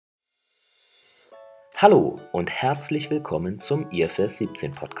Hallo und herzlich willkommen zum IFRS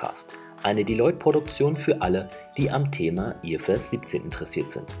 17 Podcast, eine Deloitte-Produktion für alle, die am Thema IFRS 17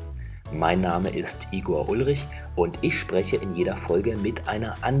 interessiert sind. Mein Name ist Igor Ulrich und ich spreche in jeder Folge mit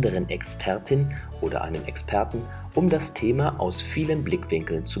einer anderen Expertin oder einem Experten, um das Thema aus vielen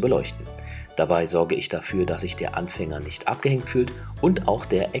Blickwinkeln zu beleuchten. Dabei sorge ich dafür, dass sich der Anfänger nicht abgehängt fühlt und auch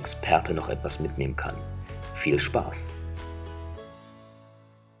der Experte noch etwas mitnehmen kann. Viel Spaß!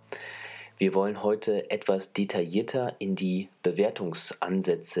 Wir wollen heute etwas detaillierter in die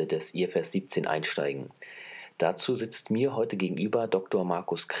Bewertungsansätze des IFRS 17 einsteigen. Dazu sitzt mir heute gegenüber Dr.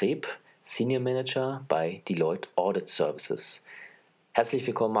 Markus Kreb, Senior Manager bei Deloitte Audit Services. Herzlich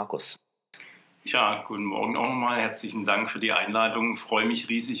willkommen, Markus. Ja, guten Morgen auch nochmal. Herzlichen Dank für die Einladung. Ich freue mich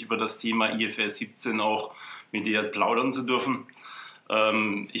riesig, über das Thema IFRS 17 auch mit dir plaudern zu dürfen.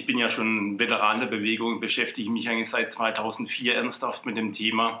 Ich bin ja schon Veteran der Bewegung, beschäftige mich eigentlich seit 2004 ernsthaft mit dem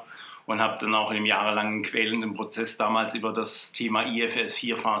Thema und habe dann auch in einem jahrelangen quälenden Prozess damals über das Thema IFRS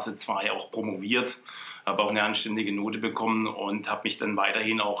 4 Phase 2 auch promoviert, habe auch eine anständige Note bekommen und habe mich dann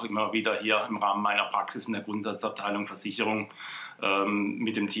weiterhin auch immer wieder hier im Rahmen meiner Praxis in der Grundsatzabteilung Versicherung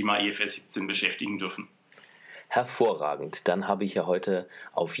mit dem Thema IFRS 17 beschäftigen dürfen. Hervorragend, dann habe ich ja heute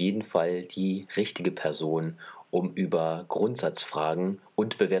auf jeden Fall die richtige Person, um über Grundsatzfragen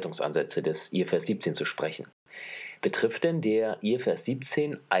und Bewertungsansätze des IFRS 17 zu sprechen. Betrifft denn der IFRS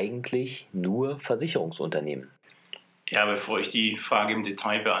 17 eigentlich nur Versicherungsunternehmen? Ja, bevor ich die Frage im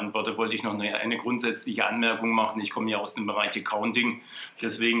Detail beantworte, wollte ich noch eine grundsätzliche Anmerkung machen. Ich komme ja aus dem Bereich Accounting,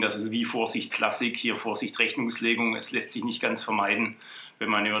 deswegen, das ist wie Vorsicht Klassik, hier Vorsicht Rechnungslegung. Es lässt sich nicht ganz vermeiden, wenn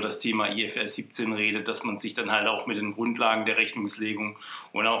man über das Thema IFRS 17 redet, dass man sich dann halt auch mit den Grundlagen der Rechnungslegung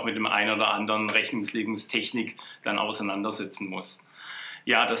und auch mit dem einen oder anderen Rechnungslegungstechnik dann auseinandersetzen muss.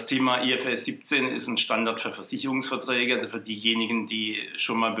 Ja, das Thema IFRS 17 ist ein Standard für Versicherungsverträge, also für diejenigen, die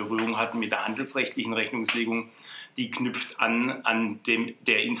schon mal Berührung hatten mit der handelsrechtlichen Rechnungslegung. Die knüpft an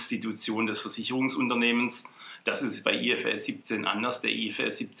der Institution des Versicherungsunternehmens. Das ist bei IFRS 17 anders. Der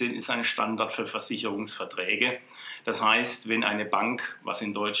IFRS 17 ist ein Standard für Versicherungsverträge. Das heißt, wenn eine Bank, was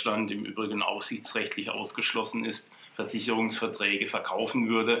in Deutschland im Übrigen aufsichtsrechtlich ausgeschlossen ist, Versicherungsverträge verkaufen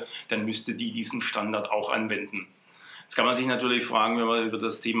würde, dann müsste die diesen Standard auch anwenden. Jetzt kann man sich natürlich fragen, wenn man über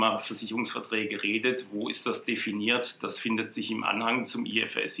das Thema Versicherungsverträge redet, wo ist das definiert? Das findet sich im Anhang zum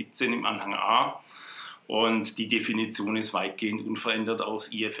IFRS 17 im Anhang A. Und die Definition ist weitgehend unverändert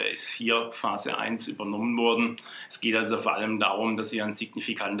aus IFRS 4 Phase 1 übernommen worden. Es geht also vor allem darum, dass hier ein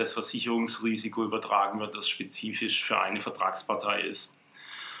signifikantes Versicherungsrisiko übertragen wird, das spezifisch für eine Vertragspartei ist.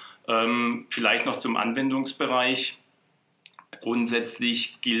 Vielleicht noch zum Anwendungsbereich.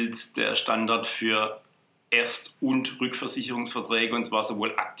 Grundsätzlich gilt der Standard für Erst- und Rückversicherungsverträge, und zwar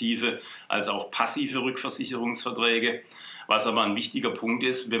sowohl aktive als auch passive Rückversicherungsverträge. Was aber ein wichtiger Punkt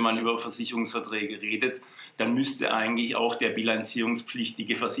ist, wenn man über Versicherungsverträge redet, dann müsste eigentlich auch der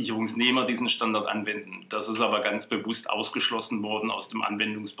bilanzierungspflichtige Versicherungsnehmer diesen Standard anwenden. Das ist aber ganz bewusst ausgeschlossen worden aus dem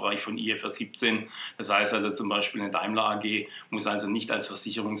Anwendungsbereich von IFRS 17. Das heißt also zum Beispiel eine Daimler AG muss also nicht als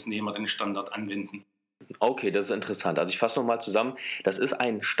Versicherungsnehmer den Standard anwenden. Okay, das ist interessant. Also ich fasse nochmal zusammen. Das ist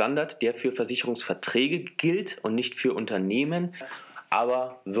ein Standard, der für Versicherungsverträge gilt und nicht für Unternehmen,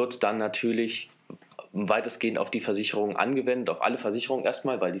 aber wird dann natürlich weitestgehend auf die Versicherungen angewendet, auf alle Versicherungen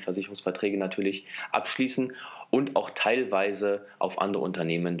erstmal, weil die Versicherungsverträge natürlich abschließen und auch teilweise auf andere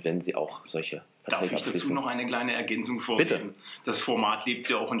Unternehmen, wenn sie auch solche Verträge abschließen. Darf ich dazu noch eine kleine Ergänzung vornehmen? Bitte. Das Format lebt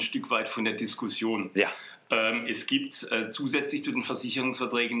ja auch ein Stück weit von der Diskussion. Ja. Es gibt zusätzlich zu den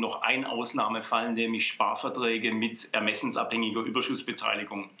Versicherungsverträgen noch einen Ausnahmefall, nämlich Sparverträge mit ermessensabhängiger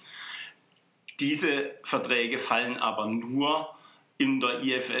Überschussbeteiligung. Diese Verträge fallen aber nur in der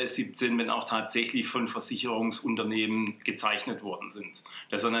IFRS 17, wenn auch tatsächlich von Versicherungsunternehmen gezeichnet worden sind.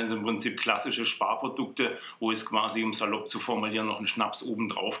 Das sind also im Prinzip klassische Sparprodukte, wo es quasi, um salopp zu formulieren, noch einen Schnaps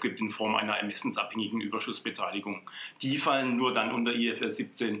obendrauf gibt in Form einer ermessensabhängigen Überschussbeteiligung. Die fallen nur dann unter IFRS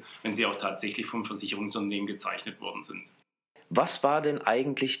 17, wenn sie auch tatsächlich vom Versicherungsunternehmen gezeichnet worden sind. Was war denn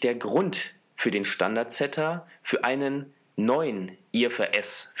eigentlich der Grund für den Standardsetter für einen neuen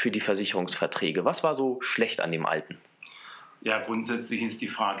IFRS für die Versicherungsverträge? Was war so schlecht an dem alten? Ja, grundsätzlich ist die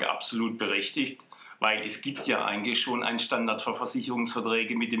Frage absolut berechtigt, weil es gibt ja eigentlich schon einen Standard für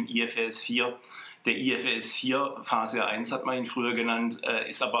Versicherungsverträge mit dem IFRS 4. Der IFRS 4 Phase 1 hat man ihn früher genannt,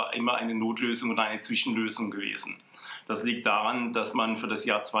 ist aber immer eine Notlösung oder eine Zwischenlösung gewesen. Das liegt daran, dass man für das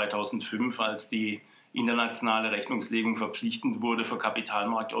Jahr 2005, als die internationale Rechnungslegung verpflichtend wurde für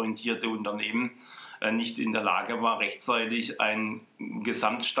kapitalmarktorientierte Unternehmen, nicht in der Lage war, rechtzeitig einen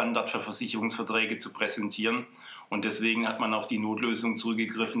Gesamtstandard für Versicherungsverträge zu präsentieren. Und deswegen hat man auf die Notlösung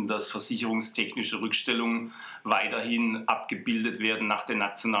zurückgegriffen, dass versicherungstechnische Rückstellungen weiterhin abgebildet werden nach den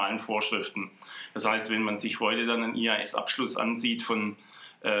nationalen Vorschriften. Das heißt, wenn man sich heute dann einen IAS-Abschluss ansieht von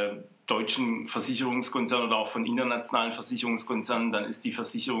deutschen Versicherungskonzernen oder auch von internationalen Versicherungskonzernen, dann ist die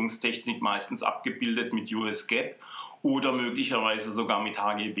Versicherungstechnik meistens abgebildet mit US GAAP oder möglicherweise sogar mit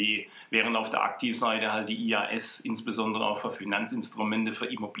HGB, während auf der Aktivseite halt die IAS insbesondere auch für Finanzinstrumente, für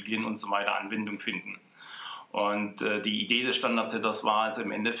Immobilien und so weiter Anwendung finden. Und die Idee des Standardsetters war also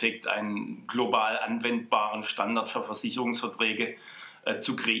im Endeffekt einen global anwendbaren Standard für Versicherungsverträge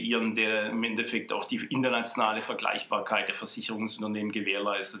zu kreieren, der im Endeffekt auch die internationale Vergleichbarkeit der Versicherungsunternehmen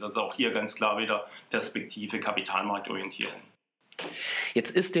gewährleistet. Also auch hier ganz klar wieder Perspektive Kapitalmarktorientierung.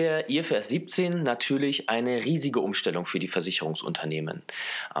 Jetzt ist der IFRS 17 natürlich eine riesige Umstellung für die Versicherungsunternehmen.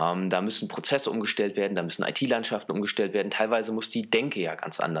 Da müssen Prozesse umgestellt werden, da müssen IT-Landschaften umgestellt werden. Teilweise muss die Denke ja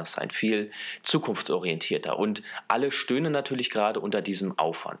ganz anders sein, viel zukunftsorientierter. Und alle stöhnen natürlich gerade unter diesem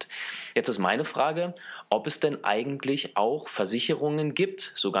Aufwand. Jetzt ist meine Frage, ob es denn eigentlich auch Versicherungen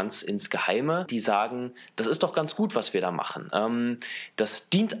gibt, so ganz ins Geheime, die sagen, das ist doch ganz gut, was wir da machen. Das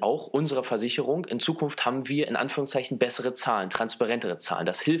dient auch unserer Versicherung. In Zukunft haben wir in Anführungszeichen bessere Zahlen, transparentere Zahlen.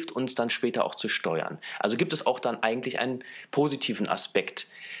 Das hilft uns dann später auch zu steuern. Also gibt es auch dann eigentlich einen positiven Aspekt,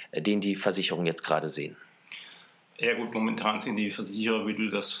 den die Versicherungen jetzt gerade sehen? Ja gut, momentan sind die Versicherer, wie du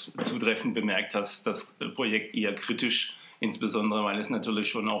das zutreffend bemerkt hast, das Projekt eher kritisch, insbesondere weil es natürlich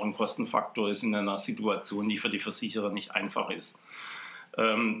schon auch ein Kostenfaktor ist in einer Situation, die für die Versicherer nicht einfach ist.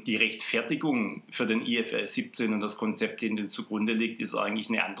 Die Rechtfertigung für den IFRS 17 und das Konzept, dem zugrunde liegt, ist eigentlich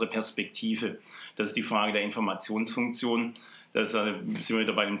eine andere Perspektive. Das ist die Frage der Informationsfunktion. Da sind wir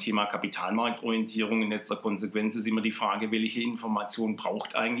wieder bei dem Thema Kapitalmarktorientierung. In letzter Konsequenz ist immer die Frage, welche Information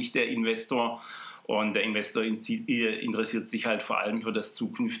braucht eigentlich der Investor? Und der Investor interessiert sich halt vor allem für das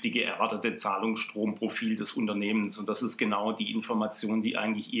zukünftige erwartete Zahlungsstromprofil des Unternehmens. Und das ist genau die Information, die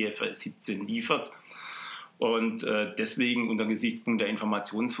eigentlich IFRS 17 liefert. Und deswegen unter Gesichtspunkt der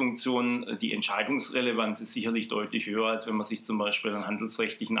Informationsfunktion, die Entscheidungsrelevanz ist sicherlich deutlich höher, als wenn man sich zum Beispiel einen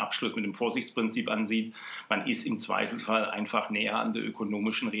handelsrechtlichen Abschluss mit dem Vorsichtsprinzip ansieht. Man ist im Zweifelsfall einfach näher an der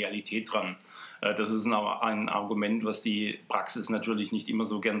ökonomischen Realität dran. Das ist ein Argument, was die Praxis natürlich nicht immer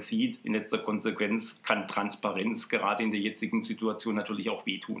so gern sieht. In letzter Konsequenz kann Transparenz gerade in der jetzigen Situation natürlich auch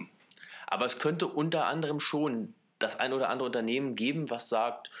wehtun. Aber es könnte unter anderem schon das ein oder andere Unternehmen geben, was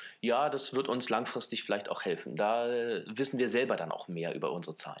sagt, ja, das wird uns langfristig vielleicht auch helfen. Da wissen wir selber dann auch mehr über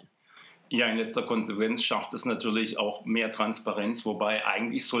unsere Zahlen. Ja, in letzter Konsequenz schafft es natürlich auch mehr Transparenz, wobei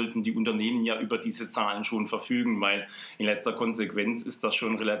eigentlich sollten die Unternehmen ja über diese Zahlen schon verfügen, weil in letzter Konsequenz ist das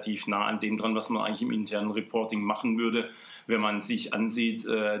schon relativ nah an dem dran, was man eigentlich im internen Reporting machen würde, wenn man sich ansieht,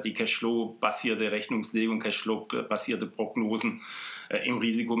 die Cashflow-basierte Rechnungslegung, Cashflow-basierte Prognosen. Im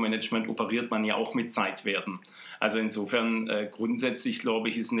Risikomanagement operiert man ja auch mit Zeitwerten. Also insofern grundsätzlich, glaube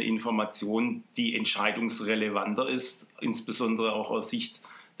ich, ist eine Information, die entscheidungsrelevanter ist, insbesondere auch aus Sicht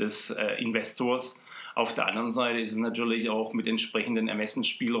des Investors. Auf der anderen Seite ist es natürlich auch mit entsprechenden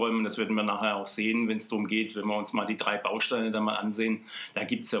Ermessensspielräumen, das werden wir nachher auch sehen, wenn es darum geht, wenn wir uns mal die 3 Bausteine da mal ansehen, da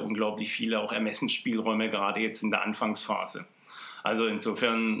gibt es ja unglaublich viele auch Ermessensspielräume, gerade jetzt in der Anfangsphase. Also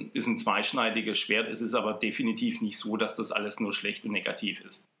insofern ist ein zweischneidiges Schwert, es ist aber definitiv nicht so, dass das alles nur schlecht und negativ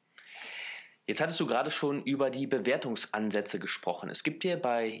ist. Jetzt hattest du gerade schon über die Bewertungsansätze gesprochen. Es gibt ja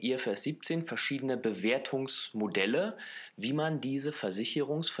bei IFRS 17 verschiedene Bewertungsmodelle, wie man diese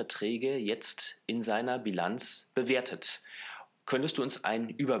Versicherungsverträge jetzt in seiner Bilanz bewertet. Könntest du uns einen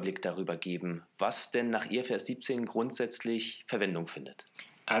Überblick darüber geben, was denn nach IFRS 17 grundsätzlich Verwendung findet?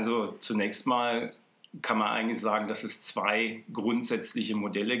 Also zunächst mal kann man eigentlich sagen, dass es 2 grundsätzliche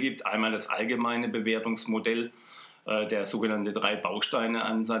Modelle gibt. Einmal das allgemeine Bewertungsmodell, der sogenannte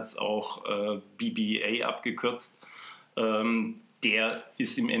 3-Bausteine-Ansatz, auch BBA abgekürzt. Der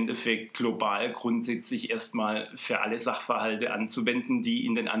ist im Endeffekt global grundsätzlich erstmal für alle Sachverhalte anzuwenden, die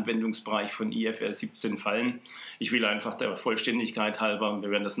in den Anwendungsbereich von IFRS 17 fallen. Ich will einfach der Vollständigkeit halber,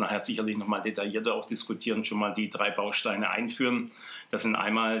 wir werden das nachher sicherlich nochmal detaillierter auch diskutieren, schon mal die 3 Bausteine einführen. Das sind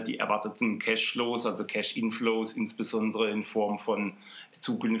einmal die erwarteten Cashflows, also Cash-Inflows, insbesondere in Form von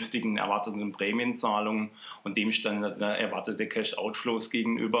zukünftigen erwarteten Prämienzahlungen und dem stand erwartete Cash-Outflows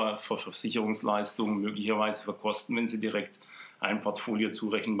gegenüber für Versicherungsleistungen, möglicherweise für Kosten, wenn sie direkt ein Portfolio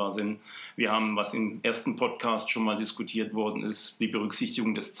zurechenbar sind. Wir haben, was im ersten Podcast schon mal diskutiert worden ist, die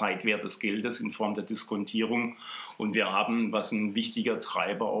Berücksichtigung des Zeitwertes Geldes in Form der Diskontierung. Und wir haben, was ein wichtiger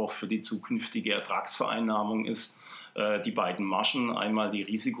Treiber auch für die zukünftige Ertragsvereinnahmung ist, die beiden Margen. Einmal die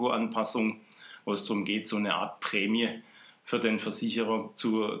Risikoanpassung, wo es darum geht, so eine Art Prämie für den Versicherer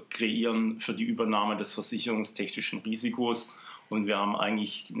zu kreieren für die Übernahme des versicherungstechnischen Risikos. Und wir haben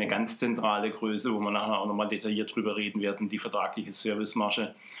eigentlich eine ganz zentrale Größe, wo wir nachher auch nochmal detailliert drüber reden werden, die vertragliche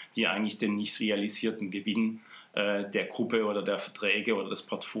Servicemarge, die eigentlich den nicht realisierten Gewinn der Gruppe oder der Verträge oder des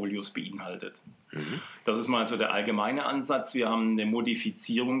Portfolios beinhaltet. Das ist mal so der allgemeine Ansatz. Wir haben eine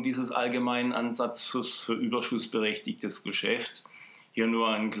Modifizierung dieses allgemeinen Ansatzes für überschussberechtigtes Geschäft. Hier nur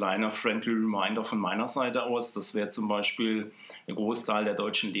ein kleiner friendly Reminder von meiner Seite aus. Das wäre zum Beispiel ein Großteil der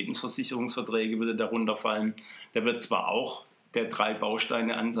deutschen Lebensversicherungsverträge würde darunter fallen. Der wird zwar auch der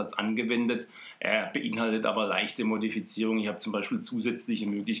 3-Bausteine-Ansatz angewendet. Er beinhaltet aber leichte Modifizierungen. Ich habe zum Beispiel zusätzliche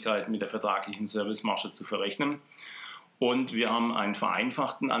Möglichkeiten, mit der vertraglichen Servicemarge zu verrechnen. Und wir haben einen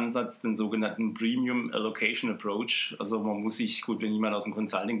vereinfachten Ansatz, den sogenannten Premium Allocation Approach. Also man muss sich, gut, wenn jemand aus dem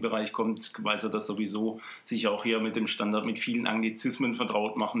Consulting-Bereich kommt, weiß er das sowieso, sich auch hier mit dem Standard mit vielen Anglizismen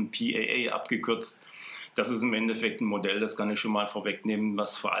vertraut machen, PAA abgekürzt. Das ist im Endeffekt ein Modell, das kann ich schon mal vorwegnehmen,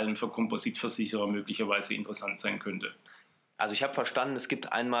 was vor allem für Kompositversicherer möglicherweise interessant sein könnte. Also ich habe verstanden, es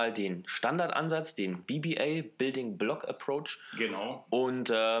gibt einmal den Standardansatz, den BBA, Building Block Approach. Genau.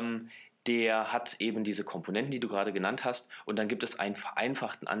 Und der hat eben diese Komponenten, die du gerade genannt hast. Und dann gibt es einen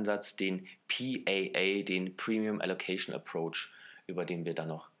vereinfachten Ansatz, den PAA, den Premium Allocation Approach, über den wir dann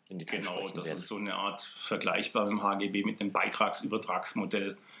noch im Detail sprechen werden. Genau, das ist so eine Art vergleichbar im HGB mit einem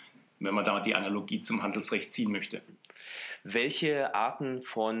Beitragsübertragsmodell, wenn man da die Analogie zum Handelsrecht ziehen möchte. Welche Arten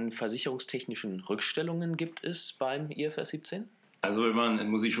von versicherungstechnischen Rückstellungen gibt es beim IFRS 17? Also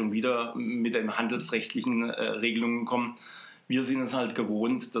muss ich schon wieder mit den handelsrechtlichen Regelungen kommen. Wir sind es halt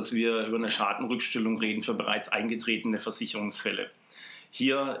gewohnt, dass wir über eine Schadenrückstellung reden für bereits eingetretene Versicherungsfälle.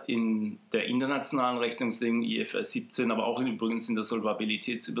 Hier in der internationalen Rechnungslegung IFRS 17, aber auch übrigens in der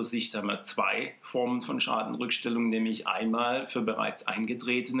Solvabilitätsübersicht haben wir 2 Formen von Schadenrückstellung, nämlich einmal für bereits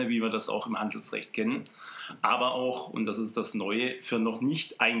eingetretene, wie wir das auch im Handelsrecht kennen, aber auch, und das ist das Neue, für noch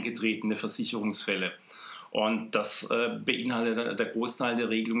nicht eingetretene Versicherungsfälle. Und das beinhaltet, der Großteil der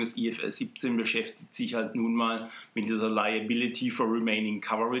Regelung des IFRS 17 beschäftigt sich halt nun mal mit dieser Liability for Remaining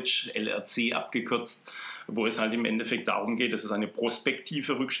Coverage, LRC abgekürzt, wo es halt im Endeffekt darum geht, das ist eine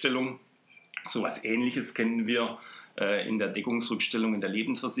prospektive Rückstellung. So etwas Ähnliches kennen wir in der Deckungsrückstellung in der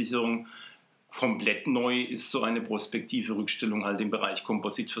Lebensversicherung. Komplett neu ist so eine prospektive Rückstellung halt im Bereich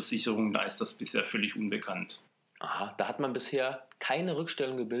Kompositversicherung, da ist das bisher völlig unbekannt. Aha, da hat man bisher keine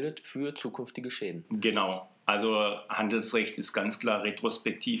Rückstellung gebildet für zukünftige Schäden. Genau, also Handelsrecht ist ganz klar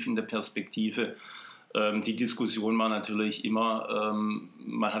retrospektiv in der Perspektive. Die Diskussion war natürlich immer,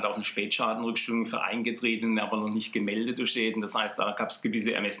 man hat auch eine Spätschadenrückstellung für eingetretene, aber noch nicht gemeldete Schäden. Das heißt, da gab es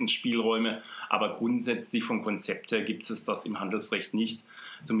gewisse Ermessensspielräume, aber grundsätzlich vom Konzept her gibt es das im Handelsrecht nicht,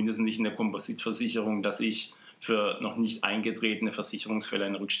 zumindest nicht in der Kompositversicherung, dass ich für noch nicht eingetretene Versicherungsfälle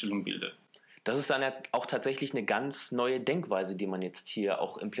eine Rückstellung bilde. Das ist dann auch tatsächlich eine ganz neue Denkweise, die man jetzt hier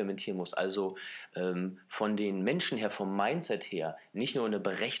auch implementieren muss. Also von den Menschen her, vom Mindset her, nicht nur eine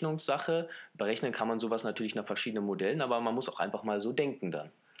Berechnungssache. Berechnen kann man sowas natürlich nach verschiedenen Modellen, aber man muss auch einfach mal so denken dann.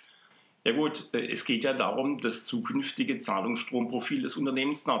 Ja gut, es geht ja darum, das zukünftige Zahlungsstromprofil des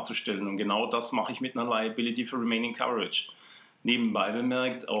Unternehmens darzustellen. Und genau das mache ich mit einer Liability for Remaining Coverage. Nebenbei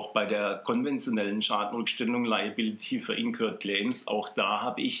bemerkt, auch bei der konventionellen Schadenrückstellung Liability for Incurred Claims, auch da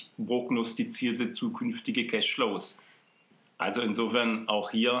habe ich prognostizierte zukünftige Cashflows. Also insofern auch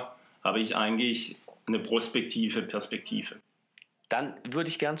hier habe ich eigentlich eine prospektive Perspektive. Dann würde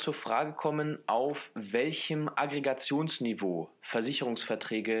ich gern zur Frage kommen, auf welchem Aggregationsniveau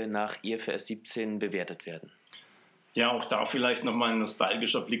Versicherungsverträge nach IFRS 17 bewertet werden. Ja, auch da vielleicht nochmal ein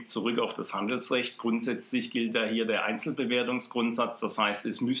nostalgischer Blick zurück auf das Handelsrecht. Grundsätzlich gilt da hier der Einzelbewertungsgrundsatz. Das heißt,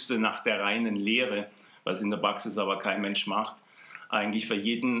 es müsste nach der reinen Lehre, was in der Praxis aber kein Mensch macht, eigentlich für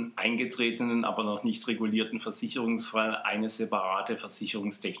jeden eingetretenen, aber noch nicht regulierten Versicherungsfall eine separate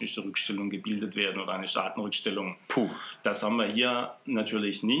versicherungstechnische Rückstellung gebildet werden oder eine Schadenrückstellung. Das haben wir hier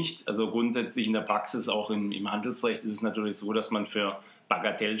natürlich nicht. Also grundsätzlich in der Praxis, auch im Handelsrecht, ist es natürlich so, dass man für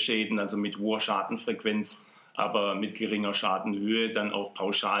Bagatellschäden, also mit hoher Schadenfrequenz, aber mit geringer Schadenhöhe dann auch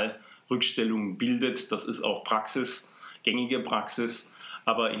pauschal Rückstellungen bildet. Das ist auch Praxis, gängige Praxis.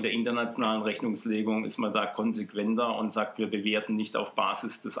 Aber in der internationalen Rechnungslegung ist man da konsequenter und sagt, wir bewerten nicht auf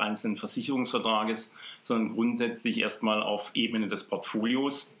Basis des einzelnen Versicherungsvertrages, sondern grundsätzlich erstmal auf Ebene des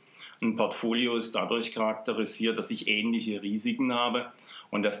Portfolios. Ein Portfolio ist dadurch charakterisiert, dass ich ähnliche Risiken habe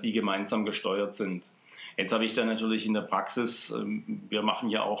und dass die gemeinsam gesteuert sind. Jetzt habe ich dann natürlich in der Praxis, wir machen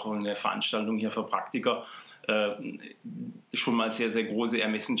ja auch eine Veranstaltung hier für Praktiker, schon mal sehr, sehr große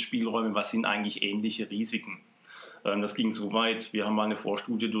Ermessensspielräume, was sind eigentlich ähnliche Risiken. Das ging so weit, wir haben mal eine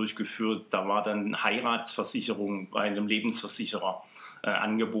Vorstudie durchgeführt, da war dann Heiratsversicherung bei einem Lebensversicherer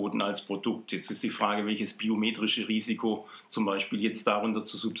angeboten als Produkt. Jetzt ist die Frage, welches biometrische Risiko zum Beispiel jetzt darunter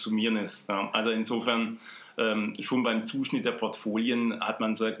zu subsumieren ist. Ja, also insofern schon beim Zuschnitt der Portfolien hat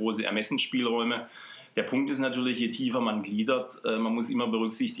man sehr große Ermessensspielräume. Der Punkt ist natürlich, je tiefer man gliedert, man muss immer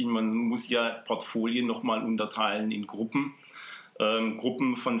berücksichtigen, man muss ja Portfolien nochmal unterteilen in Gruppen.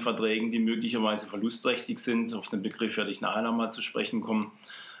 Gruppen von Verträgen, die möglicherweise verlustträchtig sind. Auf den Begriff werde ich nachher nochmal zu sprechen kommen.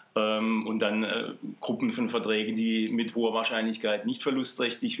 Und dann Gruppen von Verträgen, die mit hoher Wahrscheinlichkeit nicht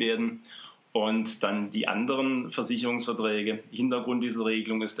verlustträchtig werden. Und dann die anderen Versicherungsverträge. Hintergrund dieser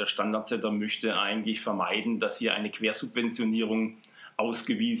Regelung ist, der Standardsetter möchte eigentlich vermeiden, dass hier eine Quersubventionierung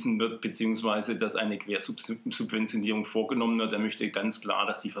ausgewiesen wird, beziehungsweise dass eine Quersubventionierung vorgenommen wird. Er möchte ganz klar,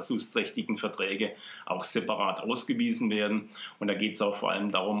 dass die verlustträchtigen Verträge auch separat ausgewiesen werden. Und da geht es auch vor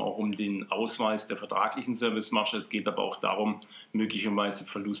allem darum, auch um den Ausweis der vertraglichen Servicemarge. Es geht aber auch darum, möglicherweise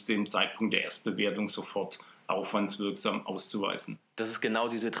Verluste im Zeitpunkt der Erstbewertung sofort aufwandswirksam auszuweisen. Das ist genau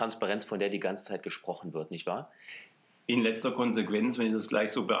diese Transparenz, von der die ganze Zeit gesprochen wird, nicht wahr? In letzter Konsequenz, wenn ich das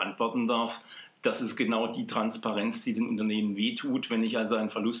gleich so beantworten darf, das ist genau die Transparenz, die den Unternehmen wehtut. Wenn ich also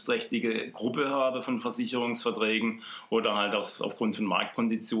eine verlustträchtige Gruppe habe von Versicherungsverträgen oder halt aufgrund von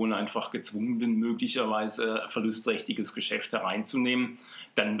Marktkonditionen einfach gezwungen bin, möglicherweise verlustträchtiges Geschäft hereinzunehmen,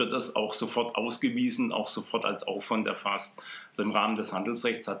 dann wird das auch sofort ausgewiesen, auch sofort als Aufwand erfasst. Also im Rahmen des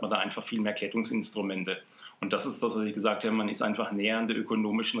Handelsrechts hat man da einfach viel mehr Klettungsinstrumente. Und das ist das, was ich gesagt habe, man ist einfach näher an der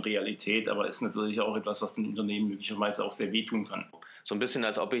ökonomischen Realität, aber ist natürlich auch etwas, was den Unternehmen möglicherweise auch sehr wehtun kann. So ein bisschen,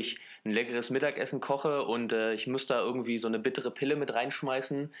 als ob ich ein leckeres Mittagessen koche und ich muss da irgendwie so eine bittere Pille mit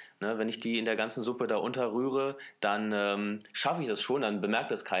reinschmeißen. Ne, wenn ich die in der ganzen Suppe da unterrühre, dann schaffe ich das schon, dann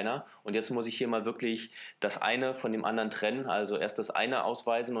bemerkt das keiner. Und jetzt muss ich hier mal wirklich das eine von dem anderen trennen. Also erst das eine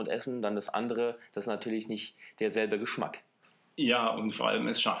ausweisen und essen, dann das andere. Das ist natürlich nicht derselbe Geschmack. Ja, und vor allem,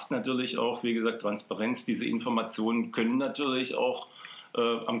 es schafft natürlich auch, wie gesagt, Transparenz. Diese Informationen können natürlich auch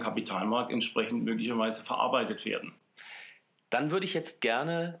am Kapitalmarkt entsprechend möglicherweise verarbeitet werden. Dann würde ich jetzt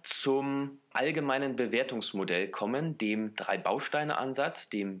gerne zum allgemeinen Bewertungsmodell kommen, dem 3-Bausteine-Ansatz,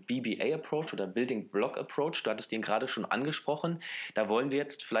 dem BBA-Approach oder Building Block Approach. Du hattest den gerade schon angesprochen. Da wollen wir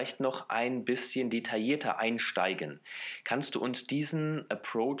jetzt vielleicht noch ein bisschen detaillierter einsteigen. Kannst du uns diesen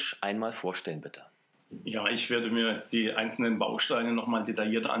Approach einmal vorstellen, bitte? Ja, ich werde mir jetzt die einzelnen Bausteine nochmal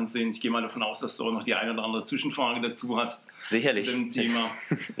detaillierter ansehen. Ich gehe mal davon aus, dass du auch noch die eine oder andere Zwischenfrage dazu hast. Sicherlich. Zu dem Thema.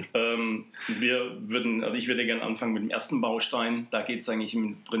 Ich würde gerne anfangen mit dem ersten Baustein. Da geht es eigentlich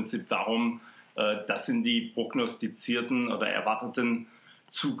im Prinzip darum, das sind die prognostizierten oder erwarteten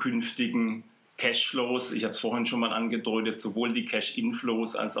zukünftigen Cashflows. Ich habe es vorhin schon mal angedeutet, sowohl die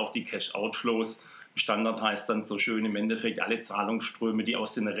Cash-Inflows als auch die Cash-Outflows. Standard heißt dann so schön im Endeffekt alle Zahlungsströme, die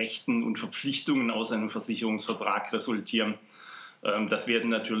aus den Rechten und Verpflichtungen aus einem Versicherungsvertrag resultieren. Das werden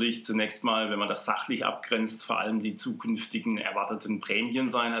natürlich zunächst mal, wenn man das sachlich abgrenzt, vor allem die zukünftigen erwarteten Prämien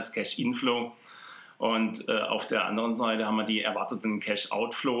sein als Cash-Inflow. Und auf der anderen Seite haben wir die erwarteten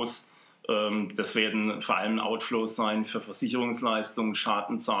Cash-Outflows. Das werden vor allem Outflows sein für Versicherungsleistungen,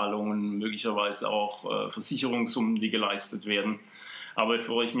 Schadenzahlungen, möglicherweise auch Versicherungssummen, die geleistet werden. Aber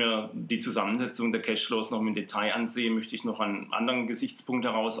bevor ich mir die Zusammensetzung der Cashflows noch im Detail ansehe, möchte ich noch einen anderen Gesichtspunkt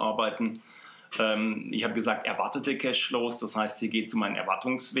herausarbeiten. Ich habe gesagt, erwartete Cashflows, das heißt, hier geht es um einen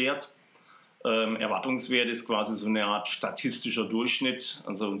Erwartungswert. Erwartungswert ist quasi so eine Art statistischer Durchschnitt.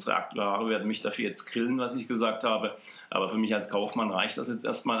 Also unsere Aktuare werden mich dafür jetzt grillen, was ich gesagt habe. Aber für mich als Kaufmann reicht das jetzt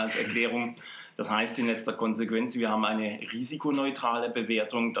erstmal als Erklärung. Das heißt in letzter Konsequenz, wir haben eine risikoneutrale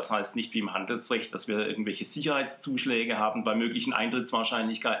Bewertung. Das heißt nicht wie im Handelsrecht, dass wir irgendwelche Sicherheitszuschläge haben bei möglichen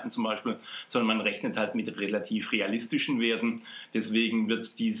Eintrittswahrscheinlichkeiten zum Beispiel, sondern man rechnet halt mit relativ realistischen Werten. Deswegen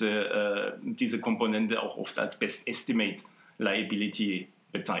wird diese Komponente auch oft als Best Estimate Liability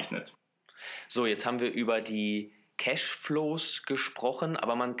bezeichnet. So, jetzt haben wir über die Cashflows gesprochen,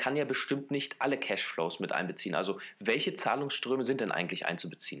 aber man kann ja bestimmt nicht alle Cashflows mit einbeziehen. Also welche Zahlungsströme sind denn eigentlich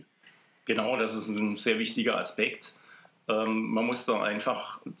einzubeziehen? Genau, das ist ein sehr wichtiger Aspekt. Man muss da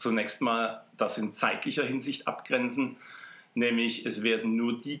einfach zunächst mal das in zeitlicher Hinsicht abgrenzen, nämlich es werden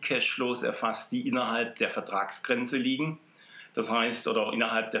nur die Cashflows erfasst, die innerhalb der Vertragsgrenze liegen. Das heißt, oder auch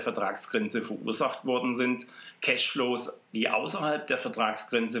innerhalb der Vertragsgrenze verursacht worden sind. Cashflows, die außerhalb der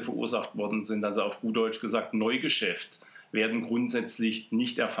Vertragsgrenze verursacht worden sind, also auf gut Deutsch gesagt Neugeschäft, werden grundsätzlich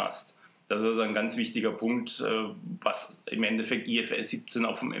nicht erfasst. Das ist also ein ganz wichtiger Punkt, was im Endeffekt IFRS 17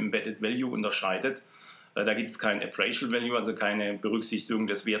 auch vom Embedded Value unterscheidet. Da gibt es kein Appraisal Value, also keine Berücksichtigung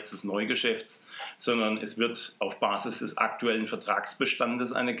des Werts des Neugeschäfts, sondern es wird auf Basis des aktuellen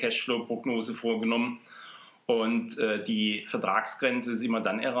Vertragsbestandes eine Cashflow-Prognose vorgenommen. Und die Vertragsgrenze ist immer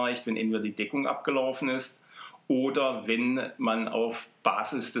dann erreicht, wenn entweder die Deckung abgelaufen ist oder wenn man auf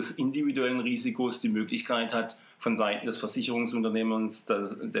Basis des individuellen Risikos die Möglichkeit hat, von Seiten des Versicherungsunternehmens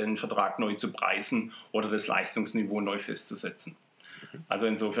den Vertrag neu zu preisen oder das Leistungsniveau neu festzusetzen. Also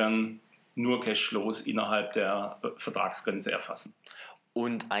insofern nur Cashflows innerhalb der Vertragsgrenze erfassen.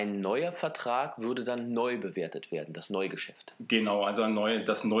 Und ein neuer Vertrag würde dann neu bewertet werden, das Neugeschäft. Genau, also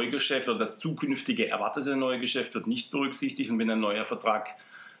das Neugeschäft oder das zukünftige erwartete Neugeschäft wird nicht berücksichtigt. Und wenn ein neuer Vertrag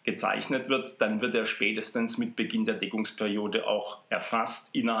gezeichnet wird, dann wird er spätestens mit Beginn der Deckungsperiode auch erfasst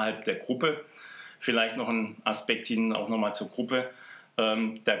innerhalb der Gruppe. Vielleicht noch ein Aspekt hin auch nochmal zur Gruppe.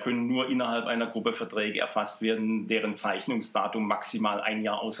 Da können nur innerhalb einer Gruppe Verträge erfasst werden, deren Zeichnungsdatum maximal ein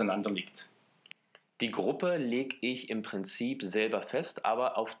Jahr auseinander liegt. Die Gruppe lege ich im Prinzip selber fest,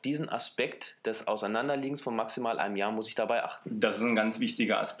 aber auf diesen Aspekt des Auseinanderliegens von maximal einem Jahr muss ich dabei achten. Das ist ein ganz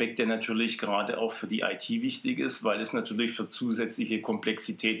wichtiger Aspekt, der natürlich gerade auch für die IT wichtig ist, weil es natürlich für zusätzliche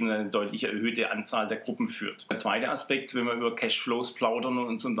Komplexitäten eine deutlich erhöhte Anzahl der Gruppen führt. Der zweite Aspekt, wenn wir über Cashflows plaudern und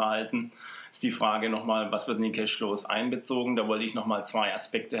uns unterhalten, ist die Frage nochmal, was wird in die Cashflows einbezogen? Da wollte ich nochmal zwei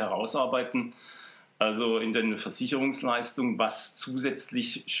Aspekte herausarbeiten. Also in den Versicherungsleistungen, was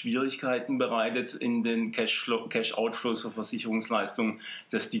zusätzlich Schwierigkeiten bereitet in den Cash-Outflows für Versicherungsleistungen,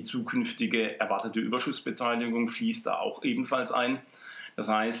 dass die zukünftige erwartete Überschussbeteiligung fließt da auch ebenfalls ein. Das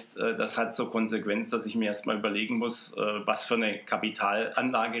heißt, das hat zur Konsequenz, dass ich mir erstmal überlegen muss, was für eine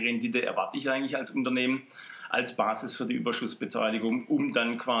Kapitalanlagerendite erwarte ich eigentlich als Unternehmen als Basis für die Überschussbeteiligung, um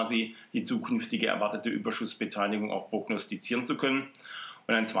dann quasi die zukünftige erwartete Überschussbeteiligung auch prognostizieren zu können.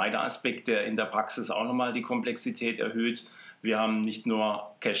 Und ein zweiter Aspekt, der in der Praxis auch nochmal die Komplexität erhöht, wir haben nicht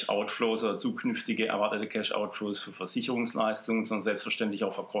nur Cash-Outflows oder zukünftige erwartete Cash-Outflows für Versicherungsleistungen, sondern selbstverständlich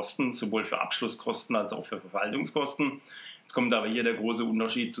auch für Kosten, sowohl für Abschlusskosten als auch für Verwaltungskosten. Jetzt kommt aber hier der große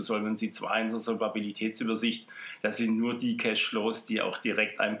Unterschied zu Solvency II in der Solvabilitätsübersicht. Das sind nur die Cashflows, die auch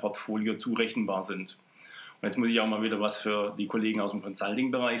direkt einem Portfolio zurechenbar sind. Und jetzt muss ich auch mal wieder was für die Kollegen aus dem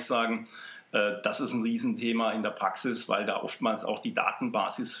Consulting-Bereich sagen. Das ist ein Riesenthema in der Praxis, weil da oftmals auch die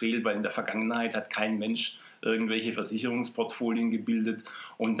Datenbasis fehlt, weil in der Vergangenheit hat kein Mensch irgendwelche Versicherungsportfolien gebildet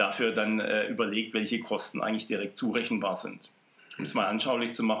und dafür dann überlegt, welche Kosten eigentlich direkt zurechenbar sind. Um es mal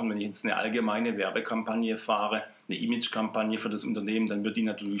anschaulich zu machen, wenn ich jetzt eine allgemeine Werbekampagne fahre, eine Imagekampagne für das Unternehmen, dann wird die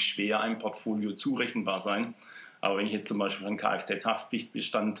natürlich schwer einem Portfolio zurechenbar sein. Aber wenn ich jetzt zum Beispiel einen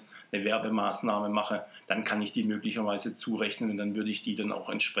Kfz-Haftpflichtbestand eine Werbemaßnahme mache, dann kann ich die möglicherweise zurechnen und dann würde ich die dann auch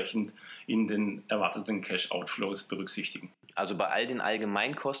entsprechend in den erwarteten Cash-Outflows berücksichtigen. Also bei all den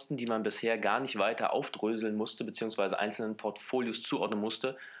Allgemeinkosten, die man bisher gar nicht weiter aufdröseln musste, beziehungsweise einzelnen Portfolios zuordnen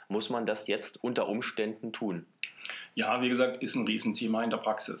musste, muss man das jetzt unter Umständen tun. Ja, wie gesagt, ist ein Riesenthema in der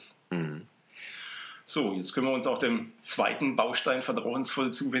Praxis. So, jetzt können wir uns auch dem zweiten Baustein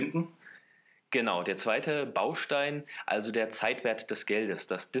vertrauensvoll zuwenden. Genau, der zweite Baustein, also der Zeitwert des Geldes,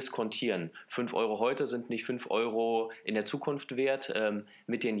 das Diskontieren. 5 Euro heute sind nicht 5 Euro in der Zukunft wert.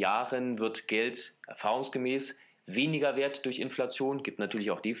 Mit den Jahren wird Geld erfahrungsgemäß weniger wert durch Inflation, gibt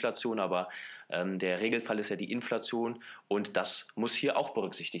natürlich auch Deflation, aber der Regelfall ist ja die Inflation und das muss hier auch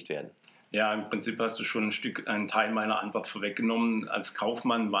berücksichtigt werden. Ja, im Prinzip hast du schon einen Teil meiner Antwort vorweggenommen. Als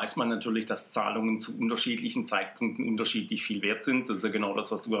Kaufmann weiß man natürlich, dass Zahlungen zu unterschiedlichen Zeitpunkten unterschiedlich viel wert sind. Das ist ja genau das,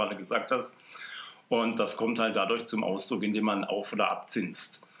 was du gerade gesagt hast. Und das kommt halt dadurch zum Ausdruck, indem man auf- oder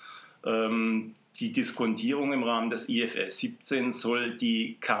abzinst. Die Diskontierung im Rahmen des IFRS 17 soll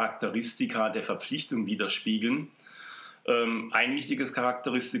die Charakteristika der Verpflichtung widerspiegeln. Ein wichtiges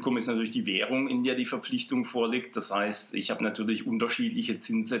Charakteristikum ist natürlich die Währung, in der die Verpflichtung vorliegt. Das heißt, ich habe natürlich unterschiedliche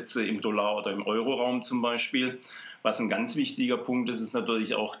Zinssätze im Dollar- oder im Euroraum zum Beispiel. Was ein ganz wichtiger Punkt ist, ist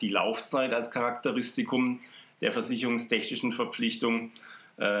natürlich auch die Laufzeit als Charakteristikum der versicherungstechnischen Verpflichtung.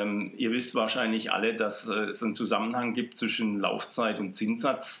 Ihr wisst wahrscheinlich alle, dass es einen Zusammenhang gibt zwischen Laufzeit und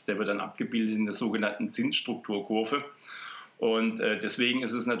Zinssatz. Der wird dann abgebildet in der sogenannten Zinsstrukturkurve. Und deswegen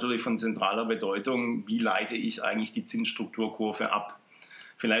ist es natürlich von zentraler Bedeutung, wie leite ich eigentlich die Zinsstrukturkurve ab.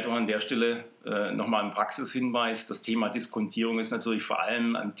 Vielleicht auch an der Stelle nochmal ein Praxishinweis. Das Thema Diskontierung ist natürlich vor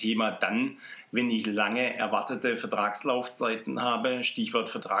allem ein Thema dann, wenn ich lange erwartete Vertragslaufzeiten habe, Stichwort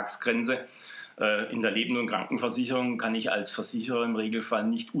Vertragsgrenze. In der Leben- und Krankenversicherung kann ich als Versicherer im Regelfall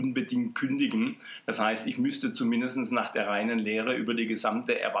nicht unbedingt kündigen. Das heißt, ich müsste zumindest nach der reinen Lehre über die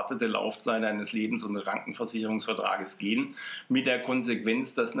gesamte erwartete Laufzeit eines Lebens- und Krankenversicherungsvertrages gehen. Mit der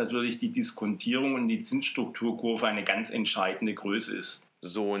Konsequenz, dass natürlich die Diskontierung und die Zinsstrukturkurve eine ganz entscheidende Größe ist.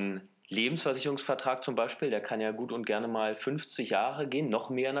 So ein Lebensversicherungsvertrag zum Beispiel, der kann ja gut und gerne mal 50 Jahre gehen,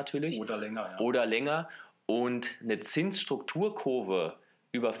 noch mehr natürlich. Oder länger, ja. Oder länger. Und eine Zinsstrukturkurve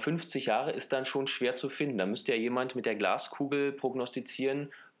über 50 Jahre ist dann schon schwer zu finden. Da müsste ja jemand mit der Glaskugel prognostizieren,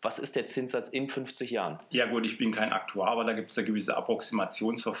 Was ist der Zinssatz in 50 Jahren? Ja gut, ich bin kein Aktuar, aber da gibt es ja gewisse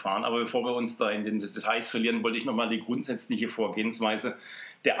Approximationsverfahren. Aber bevor wir uns da in den Details verlieren, wollte ich nochmal die grundsätzliche Vorgehensweise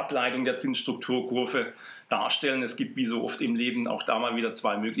der Ableitung der Zinsstrukturkurve darstellen. Es gibt wie so oft im Leben auch da mal wieder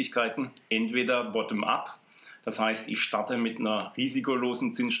zwei Möglichkeiten. Entweder bottom-up, das heißt, ich starte mit einer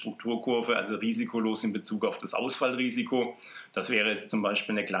risikolosen Zinsstrukturkurve, also risikolos in Bezug auf das Ausfallrisiko. Das wäre jetzt zum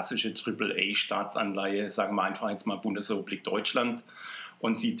Beispiel eine klassische AAA-Staatsanleihe, sagen wir einfach jetzt mal Bundesrepublik Deutschland,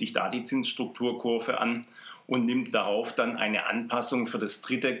 und sieht sich da die Zinsstrukturkurve an und nimmt darauf dann eine Anpassung für das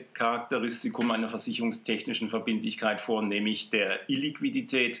dritte Charakteristikum einer versicherungstechnischen Verbindlichkeit vor, nämlich der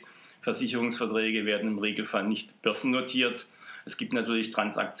Illiquidität. Versicherungsverträge werden im Regelfall nicht börsennotiert. Es gibt natürlich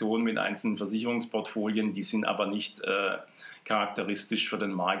Transaktionen mit einzelnen Versicherungsportfolien, die sind aber nicht charakteristisch für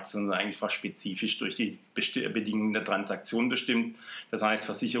den Markt, sondern eigentlich fast spezifisch durch die Bedingungen der Transaktion bestimmt. Das heißt,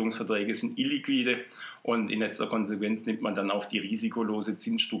 Versicherungsverträge sind illiquide und in letzter Konsequenz nimmt man dann auf die risikolose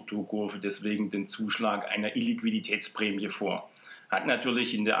Zinsstrukturkurve deswegen den Zuschlag einer Illiquiditätsprämie vor. Hat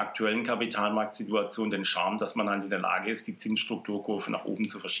natürlich in der aktuellen Kapitalmarktsituation den Charme, dass man dann in der Lage ist, die Zinsstrukturkurve nach oben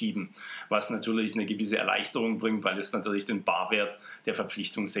zu verschieben, was natürlich eine gewisse Erleichterung bringt, weil es natürlich den Barwert der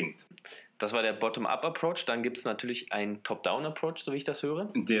Verpflichtung senkt. Das war der Bottom-up-Approach. Dann gibt es natürlich einen Top-down-Approach, so wie ich das höre.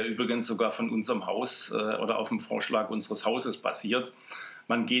 Der übrigens sogar von unserem Haus oder auf dem Vorschlag unseres Hauses basiert.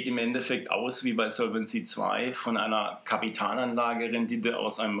 Man geht im Endeffekt aus, wie bei Solvency II, von einer Kapitalanlagerendite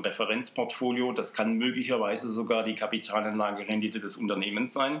aus einem Referenzportfolio. Das kann möglicherweise sogar die Kapitalanlagerendite des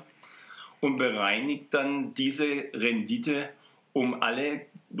Unternehmens sein. Und bereinigt dann diese Rendite um alle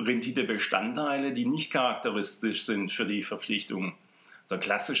Renditebestandteile, die nicht charakteristisch sind für die Verpflichtung. So ein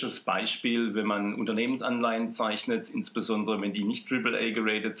klassisches Beispiel, wenn man Unternehmensanleihen zeichnet, insbesondere wenn die nicht AAA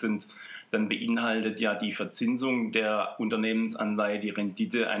geratet sind, dann beinhaltet ja die Verzinsung der Unternehmensanleihe, die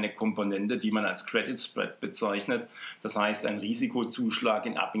Rendite, eine Komponente, die man als Credit Spread bezeichnet. Das heißt, ein Risikozuschlag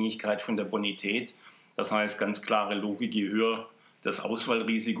in Abhängigkeit von der Bonität. Das heißt, ganz klare Logik, je höher das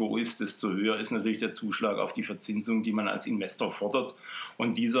Ausfallrisiko ist, desto höher ist natürlich der Zuschlag auf die Verzinsung, die man als Investor fordert.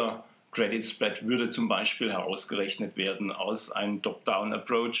 Und dieser Credit Spread würde zum Beispiel herausgerechnet werden aus einem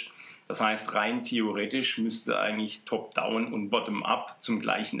Top-Down-Approach. Das heißt, rein theoretisch müsste eigentlich Top-Down und Bottom-Up zum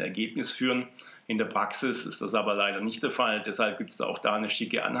gleichen Ergebnis führen. In der Praxis ist das aber leider nicht der Fall. Deshalb gibt es auch da eine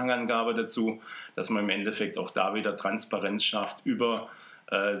schicke Anhangangabe dazu, dass man im Endeffekt auch da wieder Transparenz schafft über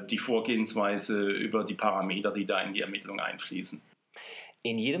die Vorgehensweise, über die Parameter, die da in die Ermittlung einfließen.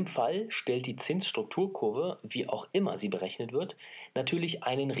 In jedem Fall stellt die Zinsstrukturkurve, wie auch immer sie berechnet wird, natürlich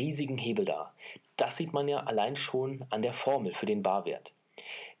einen riesigen Hebel dar. Das sieht man ja allein schon an der Formel für den Barwert.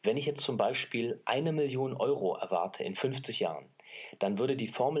 Wenn ich jetzt zum Beispiel 1 Million Euro erwarte in 50 Jahren, dann würde die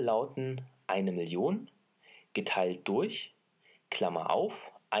Formel lauten 1 Million geteilt durch, Klammer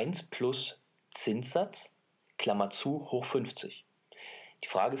auf, 1 plus Zinssatz, Klammer zu, hoch 50. Die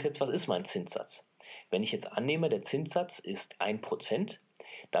Frage ist jetzt, was ist mein Zinssatz? Wenn ich jetzt annehme, der Zinssatz ist 1%,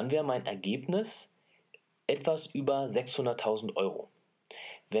 dann wäre mein Ergebnis etwas über 600.000 Euro.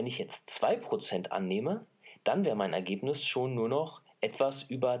 Wenn ich jetzt 2% annehme, dann wäre mein Ergebnis schon nur noch etwas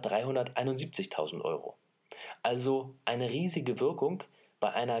über 371.000 Euro. Also eine riesige Wirkung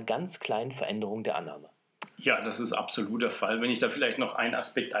bei einer ganz kleinen Veränderung der Annahme. Ja, das ist absolut der Fall. Wenn ich da vielleicht noch einen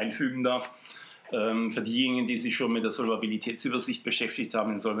Aspekt einfügen darf. Für diejenigen, die sich schon mit der Solvabilitätsübersicht beschäftigt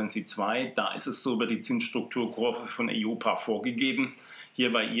haben in Solvency II, da ist es so über die Zinsstrukturkurve von EIOPA vorgegeben.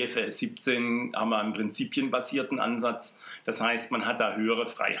 Hier bei IFRS 17 haben wir einen prinzipienbasierten Ansatz. Das heißt, man hat da höhere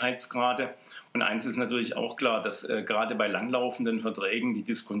Freiheitsgrade. Und eins ist natürlich auch klar, dass gerade bei langlaufenden Verträgen die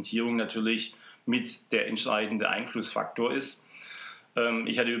Diskontierung natürlich mit der entscheidende Einflussfaktor ist.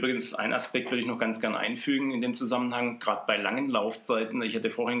 Ich hatte übrigens einen Aspekt, würde ich noch ganz gerne einfügen in dem Zusammenhang, gerade bei langen Laufzeiten. Ich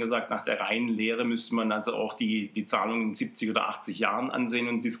hatte vorhin gesagt, nach der reinen Lehre müsste man also auch die Zahlungen in 70 oder 80 Jahren ansehen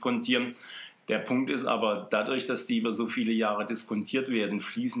und diskontieren. Der Punkt ist aber, dadurch, dass die über so viele Jahre diskontiert werden,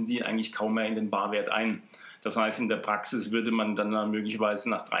 fließen die eigentlich kaum mehr in den Barwert ein. Das heißt, in der Praxis würde man dann möglicherweise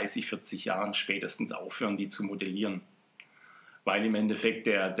nach 30, 40 Jahren spätestens aufhören, die zu modellieren. Weil im Endeffekt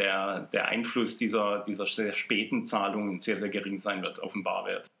der Einfluss dieser sehr späten Zahlungen sehr, sehr gering sein wird auf den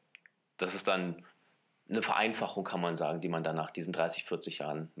Barwert. Das ist dann eine Vereinfachung, kann man sagen, die man dann nach diesen 30, 40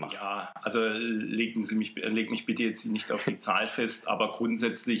 Jahren macht. Ja, also leg mich bitte jetzt nicht auf die Zahl fest, aber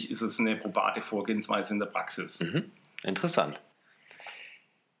grundsätzlich ist es eine probate Vorgehensweise in der Praxis. Interessant.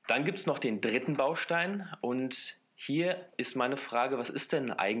 Dann gibt es noch den dritten Baustein und hier ist meine Frage, was ist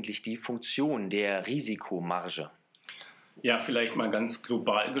denn eigentlich die Funktion der Risikomarge? Ja, vielleicht mal ganz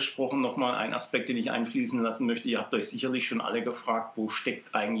global gesprochen nochmal ein Aspekt, den ich einfließen lassen möchte. Ihr habt euch sicherlich schon alle gefragt, wo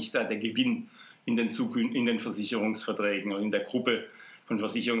steckt eigentlich da der Gewinn in den Versicherungsverträgen und in der Gruppe von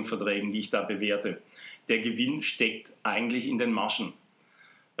Versicherungsverträgen, die ich da bewerte. Der Gewinn steckt eigentlich in den Margen.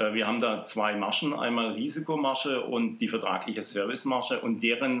 Wir haben da zwei Margen, einmal Risikomarge und die vertragliche Servicemarge, und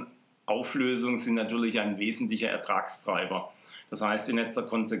deren Auflösung sind natürlich ein wesentlicher Ertragstreiber. Das heißt, in letzter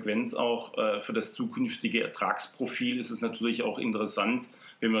Konsequenz auch für das zukünftige Ertragsprofil ist es natürlich auch interessant,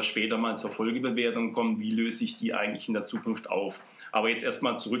 wenn wir später mal zur Folgebewertung kommen, wie löse ich die eigentlich in der Zukunft auf. Aber jetzt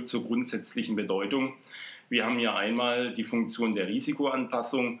erstmal zurück zur grundsätzlichen Bedeutung. Wir haben ja einmal die Funktion der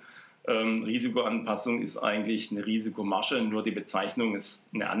Risikoanpassung. Risikoanpassung ist eigentlich eine Risikomarge, nur die Bezeichnung ist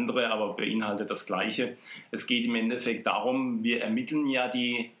eine andere, aber beinhaltet das Gleiche. Es geht im Endeffekt darum, wir ermitteln ja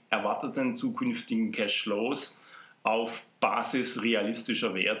die erwarteten zukünftigen Cashflows auf Basis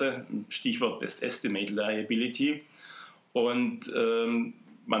realistischer Werte, Stichwort Best Estimate Liability. Und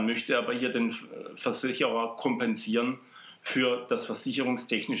man möchte aber hier den Versicherer kompensieren für das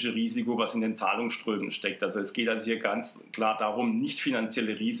versicherungstechnische Risiko, was in den Zahlungsströmen steckt. Also es geht also hier ganz klar darum, nicht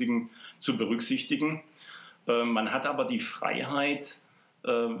finanzielle Risiken zu berücksichtigen. Man hat aber die Freiheit,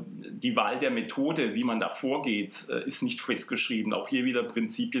 die Wahl der Methode, wie man da vorgeht, ist nicht festgeschrieben. Auch hier wieder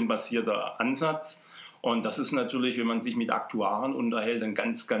prinzipienbasierter Ansatz. Und das ist natürlich, wenn man sich mit Aktuaren unterhält, ein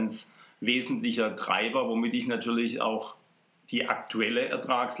ganz, ganz wesentlicher Treiber, womit ich natürlich auch die aktuelle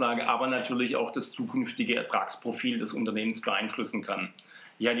Ertragslage, aber natürlich auch das zukünftige Ertragsprofil des Unternehmens beeinflussen kann.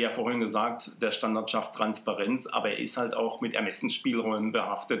 Ich hatte ja vorhin gesagt, der Standard schafft Transparenz, aber er ist halt auch mit Ermessensspielräumen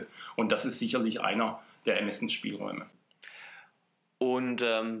behaftet, und das ist sicherlich einer der Ermessensspielräume. Und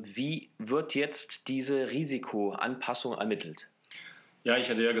wie wird jetzt diese Risikoanpassung ermittelt? Ja, ich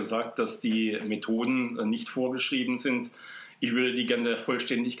hatte ja gesagt, dass die Methoden nicht vorgeschrieben sind. Ich würde die gerne der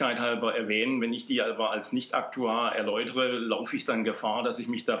Vollständigkeit halber erwähnen. Wenn ich die aber als Nicht-Aktuar erläutere, laufe ich dann Gefahr, dass ich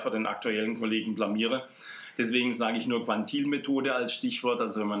mich da für den aktuellen Kollegen blamiere. Deswegen sage ich nur Quantilmethode als Stichwort.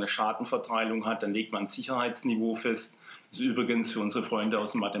 Also wenn man eine Schadenverteilung hat, dann legt man ein Sicherheitsniveau fest. Das ist übrigens für unsere Freunde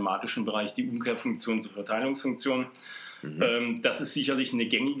aus dem mathematischen Bereich die Umkehrfunktion zur Verteilungsfunktion. Das ist sicherlich eine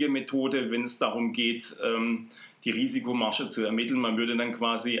gängige Methode, wenn es darum geht, die Risikomarge zu ermitteln. Man würde dann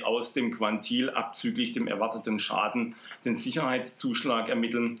quasi aus dem Quantil abzüglich dem erwarteten Schaden den Sicherheitszuschlag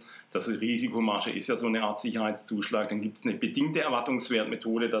ermitteln. Das Risikomarge ist ja so eine Art Sicherheitszuschlag. Dann gibt es eine bedingte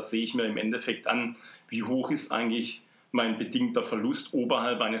Erwartungswertmethode. Da sehe ich mir im Endeffekt an, wie hoch ist eigentlich mein bedingter Verlust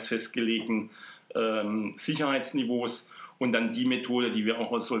oberhalb eines festgelegten Sicherheitsniveaus. Und dann die Methode, die wir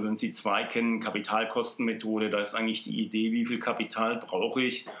auch aus Solvency II kennen, Kapitalkostenmethode. Da ist eigentlich die Idee, wie viel Kapital brauche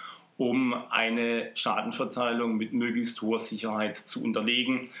ich, um eine Schadenverteilung mit möglichst hoher Sicherheit zu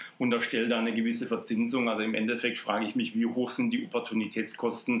unterlegen. Unterstellt da eine gewisse Verzinsung. Also im Endeffekt frage ich mich, wie hoch sind die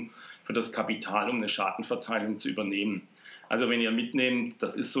Opportunitätskosten für das Kapital, um eine Schadenverteilung zu übernehmen. Also wenn ihr mitnehmt,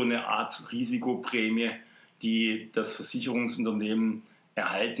 das ist so eine Art Risikoprämie, die das Versicherungsunternehmen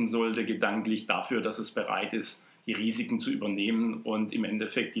erhalten sollte, gedanklich dafür, dass es bereit ist, die Risiken zu übernehmen und im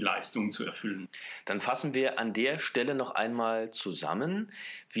Endeffekt die Leistungen zu erfüllen. Dann fassen wir an der Stelle noch einmal zusammen.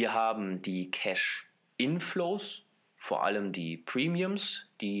 Wir haben die Cash-Inflows, vor allem die Premiums,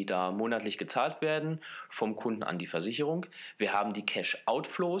 die da monatlich gezahlt werden, vom Kunden an die Versicherung. Wir haben die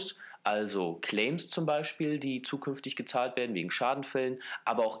Cash-Outflows, also Claims zum Beispiel, die zukünftig gezahlt werden wegen Schadenfällen,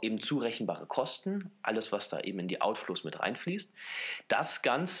 aber auch eben zurechenbare Kosten, alles was da eben in die Outflows mit reinfließt. Das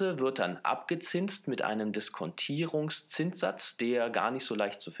Ganze wird dann abgezinst mit einem Diskontierungszinssatz, der gar nicht so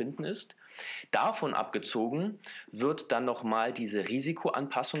leicht zu finden ist. Davon abgezogen wird dann nochmal diese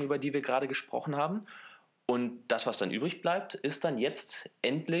Risikoanpassung, über die wir gerade gesprochen haben. Und das, was dann übrig bleibt, ist dann jetzt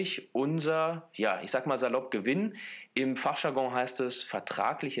endlich unser, ja, ich sag mal salopp, Gewinn. Im Fachjargon heißt es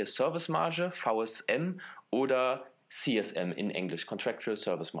vertragliche Servicemarge, VSM oder CSM in Englisch, Contractual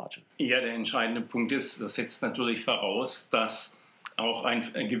Service Margin. Ja, der entscheidende Punkt ist, das setzt natürlich voraus, dass auch ein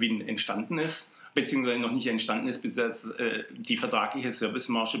Gewinn entstanden ist, beziehungsweise noch nicht entstanden ist, bis die vertragliche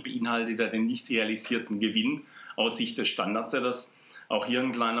Servicemarge beinhaltet ja den nicht realisierten Gewinn aus Sicht des Standardsetters. Auch hier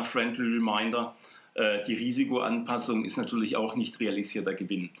ein kleiner friendly Reminder. Die Risikoanpassung ist natürlich auch nicht realisierter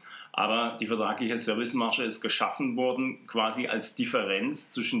Gewinn. Aber die vertragliche Servicemarge ist geschaffen worden quasi als Differenz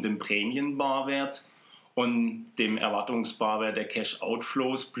zwischen dem Prämienbarwert und dem Erwartungsbarwert der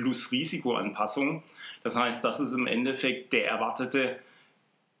Cash-Outflows plus Risikoanpassung. Das heißt, das ist im Endeffekt der erwartete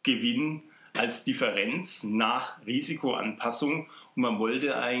Gewinn als Differenz nach Risikoanpassung. Und man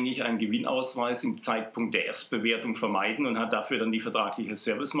wollte eigentlich einen Gewinnausweis im Zeitpunkt der Erstbewertung vermeiden und hat dafür dann die vertragliche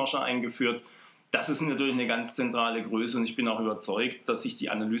Servicemarge eingeführt. Das ist natürlich eine ganz zentrale Größe und ich bin auch überzeugt, dass sich die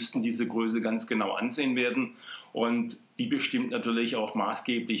Analysten diese Größe ganz genau ansehen werden und die bestimmt natürlich auch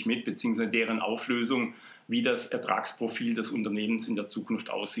maßgeblich mit, beziehungsweise deren Auflösung, wie das Ertragsprofil des Unternehmens in der Zukunft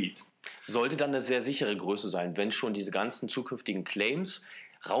aussieht. Sollte dann eine sehr sichere Größe sein, wenn schon diese ganzen zukünftigen Claims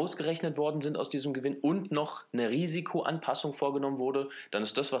rausgerechnet worden sind aus diesem Gewinn und noch eine Risikoanpassung vorgenommen wurde, dann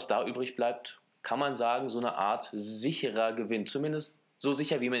ist das, was da übrig bleibt, kann man sagen, so eine Art sicherer Gewinn, zumindest so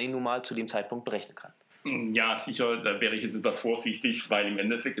sicher, wie man ihn nun mal zu dem Zeitpunkt berechnen kann? Ja, sicher, da wäre ich jetzt etwas vorsichtig, weil im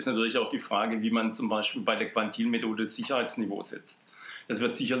Endeffekt ist natürlich auch die Frage, wie man zum Beispiel bei der Quantil-Methode das Sicherheitsniveau setzt. Das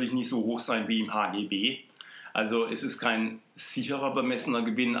wird sicherlich nicht so hoch sein wie im HGB. Also es ist kein sicherer bemessener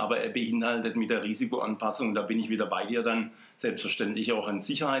Gewinn, aber er beinhaltet mit der Risikoanpassung, da bin ich wieder bei dir, dann selbstverständlich auch einen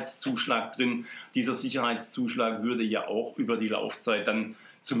Sicherheitszuschlag drin. Dieser Sicherheitszuschlag würde ja auch über die Laufzeit dann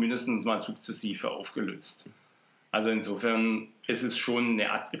zumindest mal sukzessive aufgelöst. Also insofern ist es schon eine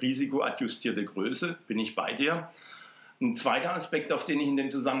risikoadjustierte Größe, bin ich bei dir. Ein zweiter Aspekt, auf den ich in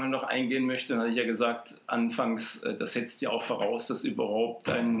dem Zusammenhang noch eingehen möchte, hatte ich ja gesagt, anfangs, das setzt ja auch voraus, dass überhaupt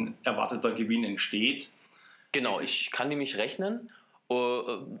ein erwarteter Gewinn entsteht. Genau, ich kann nämlich rechnen,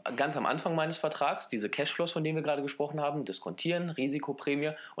 ganz am Anfang meines Vertrags, diese Cashflows, von denen wir gerade gesprochen haben, diskontieren,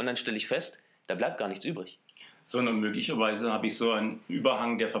 Risikoprämie, und dann stelle ich fest, da bleibt gar nichts übrig. Sondern möglicherweise habe ich so einen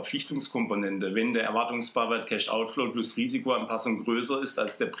Überhang der Verpflichtungskomponente. Wenn der Erwartungsbarwert Cash Outflow plus Risikoanpassung größer ist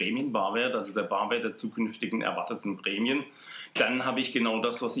als der Prämienbarwert, also der Barwert der zukünftigen erwarteten Prämien, dann habe ich genau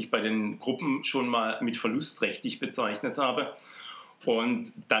das, was ich bei den Gruppen schon mal mit verlustträchtig bezeichnet habe.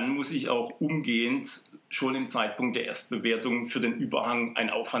 Und dann muss ich auch umgehend schon im Zeitpunkt der Erstbewertung für den Überhang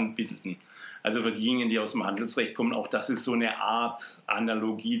einen Aufwand bilden. Also für diejenigen, die aus dem Handelsrecht kommen, auch das ist so eine Art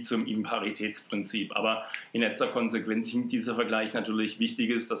Analogie zum Imparitätsprinzip. Aber in letzter Konsequenz hinkt dieser Vergleich natürlich.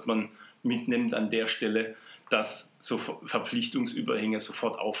 Wichtig ist, dass man mitnimmt an der Stelle, dass so Verpflichtungsüberhänge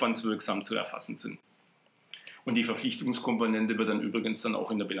sofort aufwandswirksam zu erfassen sind. Und die Verpflichtungskomponente wird dann übrigens dann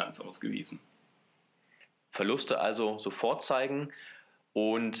auch in der Bilanz ausgewiesen. Verluste also sofort zeigen,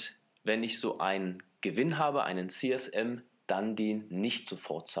 und wenn ich so einen Gewinn habe, einen CSM, dann den nicht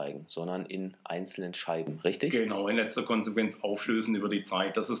sofort zeigen, sondern in einzelnen Scheiben, richtig? Genau, in letzter Konsequenz auflösen über die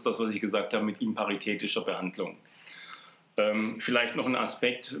Zeit. Das ist das, was ich gesagt habe mit imparitätischer Behandlung. Vielleicht noch ein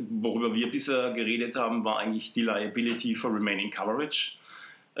Aspekt, worüber wir bisher geredet haben, war eigentlich die Liability for Remaining Coverage.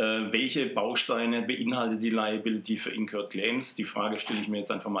 Welche Bausteine beinhaltet die Liability für Incurred Claims? Die Frage stelle ich mir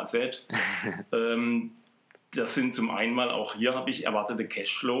jetzt einfach mal selbst. Das sind zum einen mal, auch hier habe ich erwartete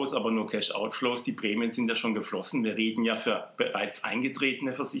Cashflows, aber nur Cash-Outflows. Die Prämien sind ja schon geflossen. Wir reden ja für bereits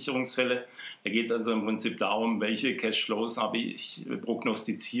eingetretene Versicherungsfälle. Da geht es also im Prinzip darum, welche Cashflows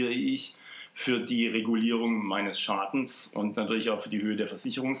prognostiziere ich für die Regulierung meines Schadens und natürlich auch für die Höhe der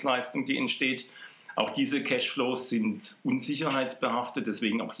Versicherungsleistung, die entsteht. Auch diese Cashflows sind unsicherheitsbehaftet,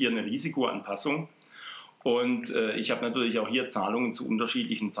 deswegen auch hier eine Risikoanpassung. Und ich habe natürlich auch hier Zahlungen zu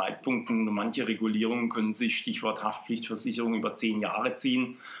unterschiedlichen Zeitpunkten. Manche Regulierungen können sich, Stichwort Haftpflichtversicherung, über 10 Jahre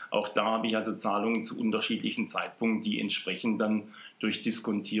ziehen. Auch da habe ich also Zahlungen zu unterschiedlichen Zeitpunkten, die entsprechend dann durch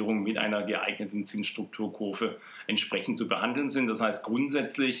Diskontierung mit einer geeigneten Zinsstrukturkurve entsprechend zu behandeln sind. Das heißt,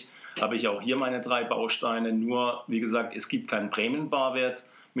 grundsätzlich habe ich auch hier meine 3 Bausteine. Nur, wie gesagt, es gibt keinen Prämienbarwert,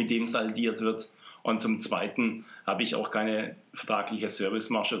 mit dem saldiert wird. Und zum Zweiten habe ich auch keine vertragliche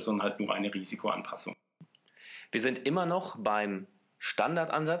Servicemarge, sondern halt nur eine Risikoanpassung. Wir sind immer noch beim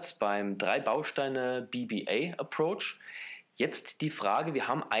Standardansatz, beim 3-Bausteine BBA-Approach. Jetzt die Frage, wir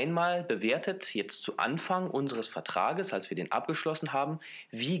haben einmal bewertet, jetzt zu Anfang unseres Vertrages, als wir den abgeschlossen haben,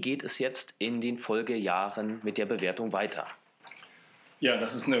 wie geht es jetzt in den Folgejahren mit der Bewertung weiter? Ja,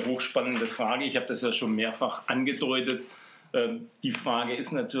 das ist eine hochspannende Frage. Ich habe das ja schon mehrfach angedeutet. Die Frage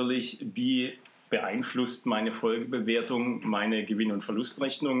ist natürlich, wie beeinflusst meine Folgebewertung meine Gewinn- und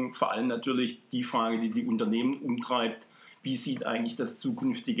Verlustrechnung? Vor allem natürlich die Frage, die die Unternehmen umtreibt, wie sieht eigentlich das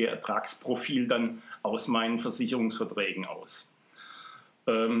zukünftige Ertragsprofil dann aus meinen Versicherungsverträgen aus?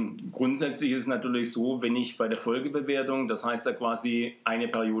 Grundsätzlich ist es natürlich so, wenn ich bei der Folgebewertung, das heißt ja quasi eine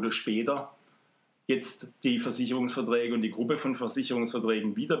Periode später, jetzt die Versicherungsverträge und die Gruppe von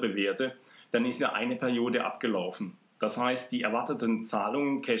Versicherungsverträgen wieder bewerte, dann ist ja eine Periode abgelaufen. Das heißt, die erwarteten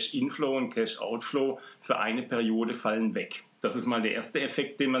Zahlungen, Cash Inflow und Cash Outflow für eine Periode fallen weg. Das ist mal der erste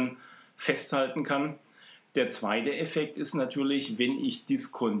Effekt, den man festhalten kann. Der zweite Effekt ist natürlich, wenn ich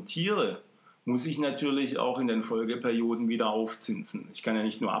diskontiere, muss ich natürlich auch in den Folgeperioden wieder aufzinsen. Ich kann ja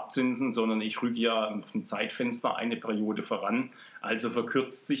nicht nur abzinsen, sondern ich rücke ja auf ein Zeitfenster eine Periode voran. Also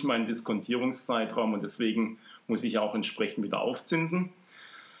verkürzt sich mein Diskontierungszeitraum und deswegen muss ich auch entsprechend wieder aufzinsen.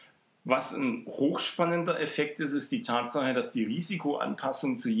 Was ein hochspannender Effekt ist, ist die Tatsache, dass die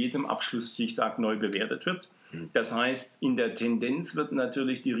Risikoanpassung zu jedem Abschlussstichtag neu bewertet wird. Das heißt, in der Tendenz wird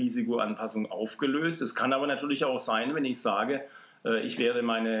natürlich die Risikoanpassung aufgelöst. Es kann aber natürlich auch sein, wenn ich sage, ich werde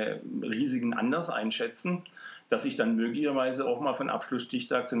meine Risiken anders einschätzen, dass ich dann möglicherweise auch mal von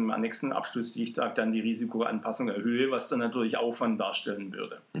Abschlussstichtag zu einem nächsten Abschlussstichtag dann die Risikoanpassung erhöhe, was dann natürlich Aufwand darstellen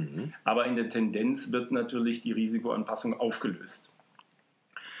würde. Aber in der Tendenz wird natürlich die Risikoanpassung aufgelöst.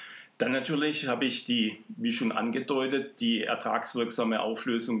 Dann natürlich habe ich wie schon angedeutet, die ertragswirksame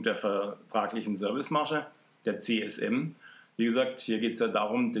Auflösung der vertraglichen Servicemarge, der CSM. Wie gesagt, hier geht es ja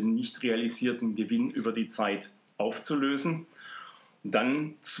darum, den nicht realisierten Gewinn über die Zeit aufzulösen. Und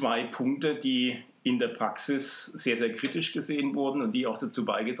dann 2 Punkte, die in der Praxis sehr, sehr kritisch gesehen wurden und die auch dazu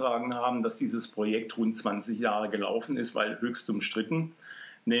beigetragen haben, dass dieses Projekt rund 20 Jahre gelaufen ist, weil höchst umstritten.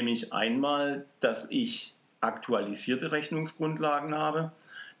 Nämlich einmal, dass ich aktualisierte Rechnungsgrundlagen habe.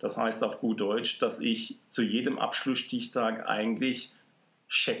 Das heißt auf gut Deutsch, dass ich zu jedem Abschlussstichtag eigentlich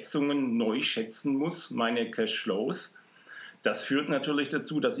Schätzungen neu schätzen muss, meine Cashflows. Das führt natürlich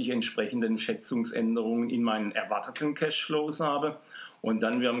dazu, dass ich entsprechende Schätzungsänderungen in meinen erwarteten Cashflows habe. Und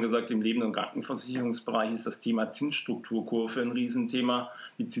dann, wir haben gesagt, im Leben- und Krankenversicherungsbereich ist das Thema Zinsstrukturkurve ein Riesenthema.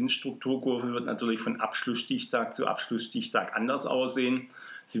 Die Zinsstrukturkurve wird natürlich von Abschlussstichtag zu Abschlussstichtag anders aussehen.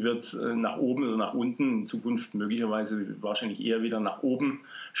 Sie wird nach oben oder nach unten, in Zukunft möglicherweise wahrscheinlich eher wieder nach oben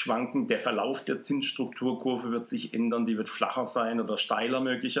schwanken. Der Verlauf der Zinsstrukturkurve wird sich ändern, die wird flacher sein oder steiler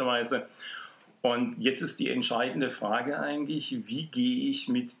möglicherweise. Und jetzt ist die entscheidende Frage eigentlich, wie gehe ich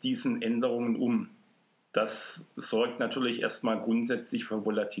mit diesen Änderungen um? Das sorgt natürlich erstmal grundsätzlich für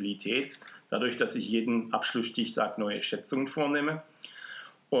Volatilität, dadurch, dass ich jeden Abschlussstichtag neue Schätzungen vornehme.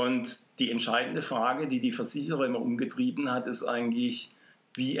 Und die entscheidende Frage, die die Versicherer immer umgetrieben hat, ist eigentlich,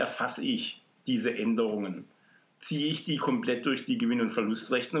 wie erfasse ich diese Änderungen? Ziehe ich die komplett durch die Gewinn- und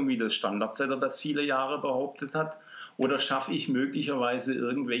Verlustrechnung, wie das Standardsetter das viele Jahre behauptet hat, oder schaffe ich möglicherweise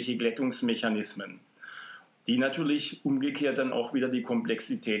irgendwelche Glättungsmechanismen, die natürlich umgekehrt dann auch wieder die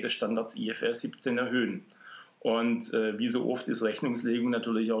Komplexität des Standards IFRS 17 erhöhen. Und wie so oft ist Rechnungslegung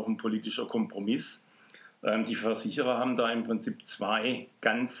natürlich auch ein politischer Kompromiss. Die Versicherer haben da im Prinzip 2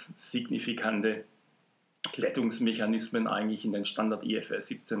 ganz signifikante Glättungsmechanismen eigentlich in den Standard IFRS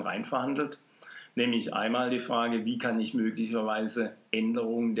 17 reinverhandelt. Nämlich einmal die Frage, wie kann ich möglicherweise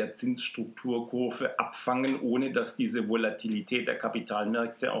Änderungen der Zinsstrukturkurve abfangen, ohne dass diese Volatilität der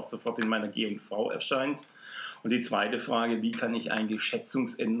Kapitalmärkte auch sofort in meiner G&V erscheint. Und die zweite Frage, wie kann ich eigentlich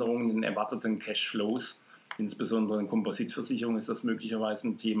Schätzungsänderungen in erwarteten Cashflows, insbesondere in Kompositversicherung ist das möglicherweise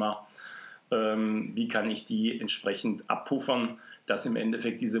ein Thema, wie kann ich die entsprechend abpuffern, dass im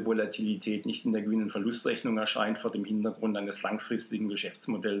Endeffekt diese Volatilität nicht in der Gewinn- und Verlustrechnung erscheint vor dem Hintergrund eines langfristigen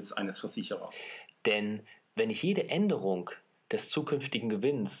Geschäftsmodells eines Versicherers. Denn wenn ich jede Änderung des zukünftigen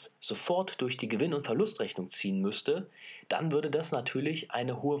Gewinns sofort durch die Gewinn- und Verlustrechnung ziehen müsste, dann würde das natürlich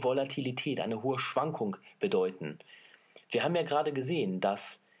eine hohe Volatilität, eine hohe Schwankung bedeuten. Wir haben ja gerade gesehen,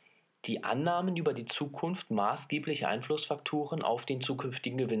 dass die Annahmen über die Zukunft maßgebliche Einflussfaktoren auf den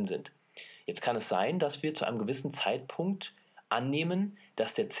zukünftigen Gewinn sind. Jetzt kann es sein, dass wir zu einem gewissen Zeitpunkt annehmen,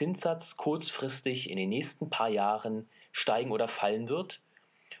 dass der Zinssatz kurzfristig in den nächsten paar Jahren steigen oder fallen wird.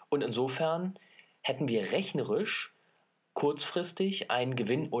 Und insofern hätten wir rechnerisch kurzfristig einen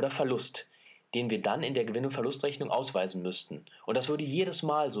Gewinn oder Verlust, den wir dann in der Gewinn- und Verlustrechnung ausweisen müssten. Und das würde jedes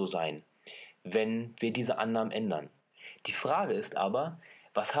Mal so sein, wenn wir diese Annahmen ändern. Die Frage ist aber,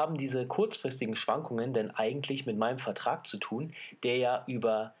 was haben diese kurzfristigen Schwankungen denn eigentlich mit meinem Vertrag zu tun, der ja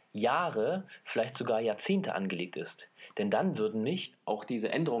über Jahre, vielleicht sogar Jahrzehnte angelegt ist? Denn dann würden mich auch diese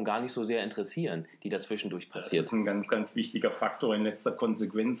Änderungen gar nicht so sehr interessieren, die dazwischendurch passieren. Das ist ein ganz, ganz wichtiger Faktor. In letzter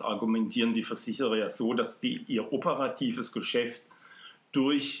Konsequenz argumentieren die Versicherer ja so, dass ihr operatives Geschäft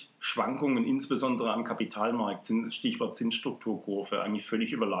durch Schwankungen, insbesondere am Kapitalmarkt, Stichwort Zinsstrukturkurve, eigentlich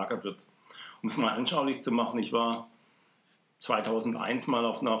völlig überlagert wird. Um es mal anschaulich zu machen, ich war 2001 mal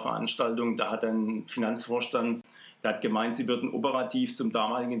auf einer Veranstaltung, da hat ein Finanzvorstand, der hat gemeint, sie würden operativ zum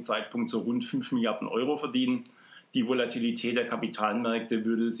damaligen Zeitpunkt so rund 5 Milliarden Euro verdienen. Die Volatilität der Kapitalmärkte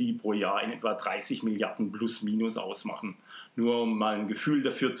würde sie pro Jahr in etwa 30 Milliarden plus minus ausmachen. Nur um mal ein Gefühl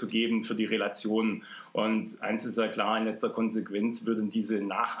dafür zu geben, für die Relation. Und eins ist ja klar, in letzter Konsequenz würden diese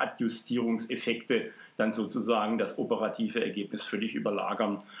Nachadjustierungseffekte dann sozusagen das operative Ergebnis völlig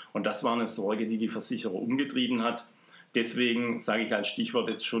überlagern. Und das war eine Sorge, die die Versicherer umgetrieben hat. Deswegen sage ich als Stichwort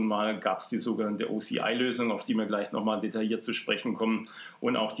jetzt schon mal, gab es die sogenannte OCI-Lösung, auf die wir gleich nochmal detailliert zu sprechen kommen,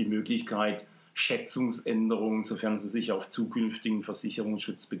 und auch die Möglichkeit, Schätzungsänderungen, sofern sie sich auf zukünftigen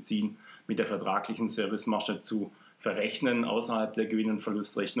Versicherungsschutz beziehen, mit der vertraglichen Servicemarge zu verrechnen außerhalb der Gewinn- und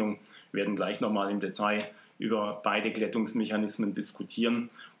Verlustrechnung. Wir werden gleich nochmal im Detail über beide Glättungsmechanismen diskutieren,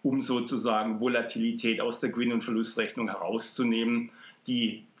 um sozusagen Volatilität aus der Gewinn- und Verlustrechnung herauszunehmen,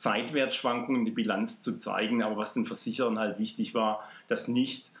 die Zeitwertschwankungen, die Bilanz zu zeigen, aber was den Versicherern halt wichtig war, das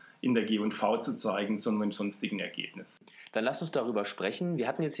nicht in der G&V zu zeigen, sondern im sonstigen Ergebnis. Dann lass uns darüber sprechen. Wir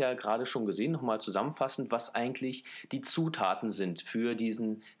hatten jetzt ja gerade schon gesehen, nochmal zusammenfassend, was eigentlich die Zutaten sind für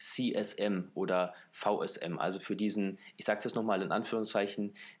diesen CSM oder VSM, also für diesen, ich sage es jetzt nochmal in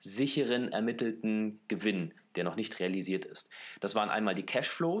Anführungszeichen, sicheren ermittelten Gewinn, der noch nicht realisiert ist. Das waren einmal die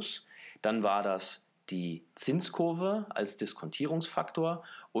Cashflows, dann war das die Zinskurve als Diskontierungsfaktor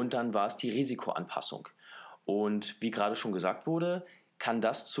und dann war es die Risikoanpassung. Und wie gerade schon gesagt wurde, kann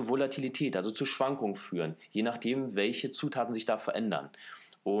das zu Volatilität, also zu Schwankungen führen, je nachdem, welche Zutaten sich da verändern.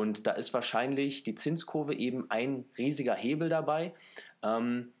 Und da ist wahrscheinlich die Zinskurve eben ein riesiger Hebel dabei.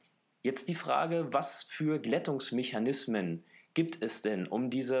 Jetzt die Frage, was für Glättungsmechanismen gibt es denn, um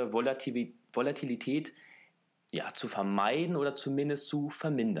diese Volatilität zu vermeiden oder zumindest zu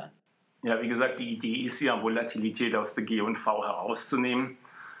vermindern? Ja, wie gesagt, die Idee ist ja, Volatilität aus der G&V herauszunehmen.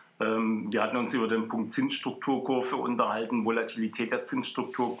 Wir hatten uns über den Punkt Zinsstrukturkurve unterhalten, Volatilität der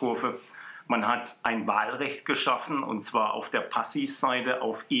Zinsstrukturkurve. Man hat ein Wahlrecht geschaffen, und zwar auf der Passivseite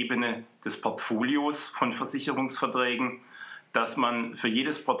auf Ebene des Portfolios von Versicherungsverträgen, dass man für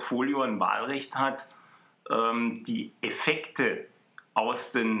jedes Portfolio ein Wahlrecht hat, die Effekte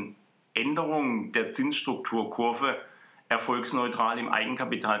aus den Änderungen der Zinsstrukturkurve erfolgsneutral im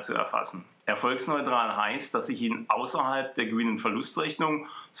Eigenkapital zu erfassen. Erfolgsneutral heißt, dass ich ihn außerhalb der Gewinn- und Verlustrechnung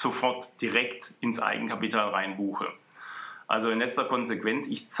sofort direkt ins Eigenkapital reinbuche. Also in letzter Konsequenz,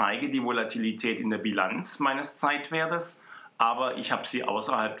 ich zeige die Volatilität in der Bilanz meines Zeitwertes, aber ich habe sie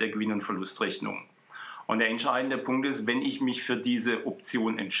außerhalb der Gewinn- und Verlustrechnung. Und der entscheidende Punkt ist, wenn ich mich für diese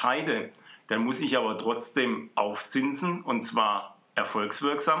Option entscheide, dann muss ich aber trotzdem aufzinsen, und zwar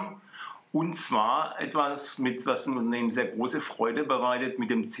erfolgswirksam. Und zwar etwas, was dem Unternehmen sehr große Freude bereitet, mit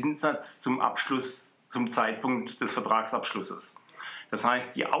dem Zinssatz zum Zeitpunkt des Vertragsabschlusses. Das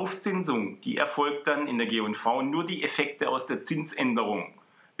heißt, die Aufzinsung, die erfolgt dann in der G&V, nur die Effekte aus der Zinsänderung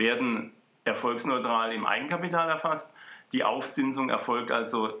werden erfolgsneutral im Eigenkapital erfasst. Die Aufzinsung erfolgt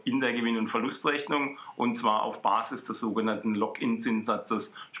also in der Gewinn- und Verlustrechnung, und zwar auf Basis des sogenannten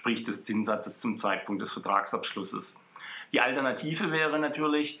Lock-in-Zinssatzes, sprich des Zinssatzes zum Zeitpunkt des Vertragsabschlusses. Die Alternative wäre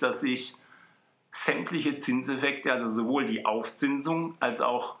natürlich, dass ich sämtliche Zinseffekte, also sowohl die Aufzinsung als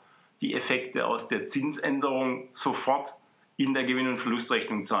auch die Effekte aus der Zinsänderung sofort in der Gewinn- und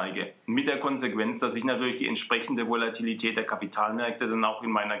Verlustrechnung zeige. Mit der Konsequenz, dass ich natürlich die entsprechende Volatilität der Kapitalmärkte dann auch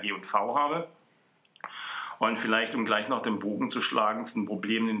in meiner G&V habe. Und vielleicht, um gleich noch den Bogen zu schlagen zu den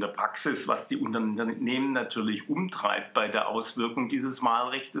Problemen in der Praxis, was die Unternehmen natürlich umtreibt bei der Auswirkung dieses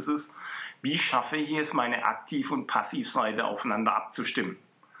Wahlrechts ist, wie schaffe ich es, meine Aktiv- und Passivseite aufeinander abzustimmen?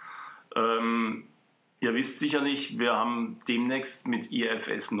 Ihr wisst sicherlich, wir haben demnächst mit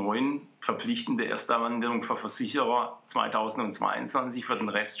IFRS 9 verpflichtende Erstanwendung für Versicherer 2022, für den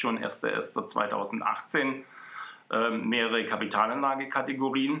Rest schon 1.1.2018, mehrere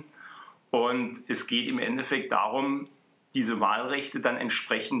Kapitalanlagekategorien. Und es geht im Endeffekt darum, diese Wahlrechte dann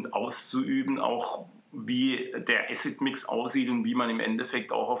entsprechend auszuüben, auch wie der Asset-Mix aussieht und wie man im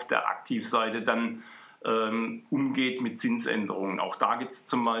Endeffekt auch auf der Aktivseite dann umgeht mit Zinsänderungen. Auch da gibt es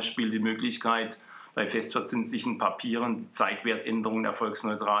zum Beispiel die Möglichkeit, bei festverzinslichen Papieren die Zeitwertänderungen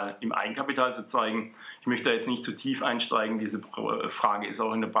erfolgsneutral im Eigenkapital zu zeigen. Ich möchte da jetzt nicht zu tief einsteigen, diese Frage ist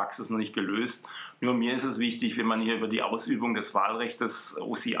auch in der Praxis noch nicht gelöst. Nur mir ist es wichtig, wenn man hier über die Ausübung des Wahlrechts,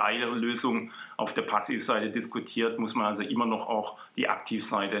 OCI-Lösung auf der Passivseite diskutiert, muss man also immer noch auch die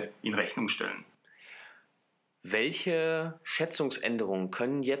Aktivseite in Rechnung stellen. Welche Schätzungsänderungen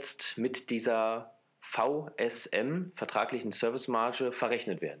können jetzt mit dieser VSM, vertraglichen Servicemarge,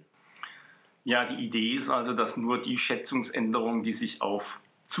 verrechnet werden? Ja, die Idee ist also, dass nur die Schätzungsänderungen, die sich auf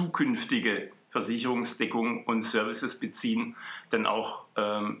zukünftige Versicherungsdeckung und Services beziehen, dann auch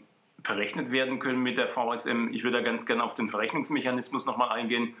verrechnet werden können mit der VSM. Ich würde da ganz gerne auf den Verrechnungsmechanismus nochmal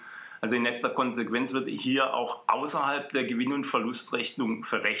eingehen. Also in letzter Konsequenz wird hier auch außerhalb der Gewinn- und Verlustrechnung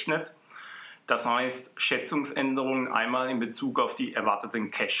verrechnet. Das heißt, Schätzungsänderungen einmal in Bezug auf die erwarteten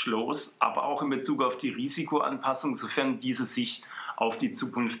Cashflows, aber auch in Bezug auf die Risikoanpassung, sofern diese sich auf die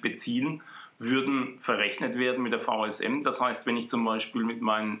Zukunft beziehen, würden verrechnet werden mit der VSM. Das heißt, wenn ich zum Beispiel mit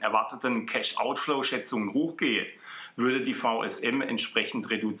meinen erwarteten Cash-Outflow-Schätzungen hochgehe, würde die VSM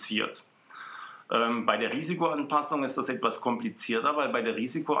entsprechend reduziert. Bei der Risikoanpassung ist das etwas komplizierter, weil bei der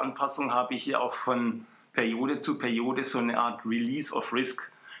Risikoanpassung habe ich ja auch von Periode zu Periode so eine Art Release of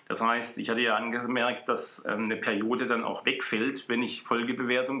Risk. Das heißt, ich hatte ja angemerkt, dass eine Periode dann auch wegfällt, wenn ich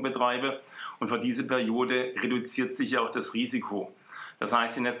Folgebewertung betreibe. Und für diese Periode reduziert sich ja auch das Risiko. Das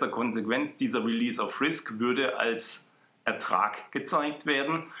heißt, in letzter Konsequenz, dieser Release of Risk würde als Ertrag gezeigt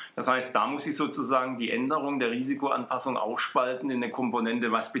werden. Das heißt, da muss ich sozusagen die Änderung der Risikoanpassung aufspalten in eine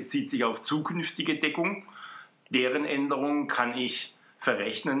Komponente, was bezieht sich auf zukünftige Deckung. Deren Änderung kann ich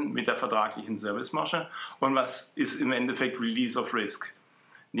verrechnen mit der vertraglichen Servicemarge. Und was ist im Endeffekt Release of Risk?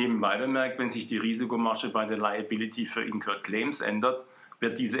 Nebenbei bemerkt, wenn sich die Risikomarge bei der Liability für Incurred Claims ändert,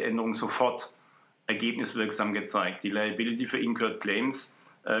 wird diese Änderung sofort ergebniswirksam gezeigt. Die Liability für Incurred Claims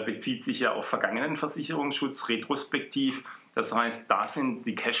bezieht sich ja auf vergangenen Versicherungsschutz retrospektiv. Das heißt, da sind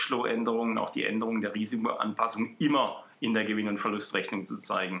die Cashflow-Änderungen, auch die Änderungen der Risikoanpassung immer in der Gewinn- und Verlustrechnung zu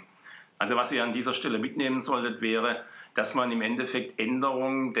zeigen. Also was ihr an dieser Stelle mitnehmen solltet, wäre, dass man im Endeffekt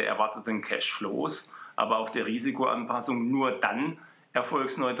Änderungen der erwarteten Cashflows, aber auch der Risikoanpassung nur dann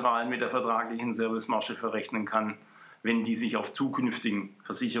erfolgsneutral mit der vertraglichen Servicemarge verrechnen kann, wenn die sich auf zukünftigen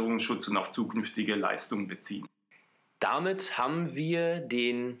Versicherungsschutz und auf zukünftige Leistungen beziehen. Damit haben wir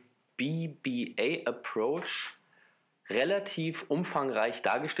den BBA-Approach relativ umfangreich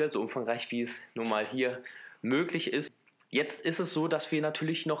dargestellt, so umfangreich wie es nun mal hier möglich ist. Jetzt ist es so, dass wir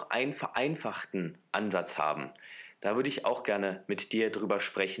natürlich noch einen vereinfachten Ansatz haben. Da würde ich auch gerne mit dir drüber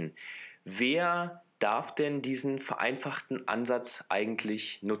sprechen. Wer darf denn diesen vereinfachten Ansatz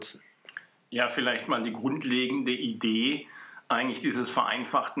eigentlich nutzen? Ja, vielleicht mal die grundlegende Idee eigentlich dieses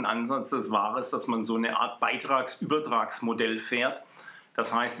vereinfachten Ansatzes war es, dass man so eine Art Beitragsübertragsmodell fährt.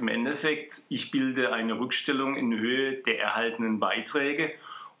 Das heißt im Endeffekt, ich bilde eine Rückstellung in Höhe der erhaltenen Beiträge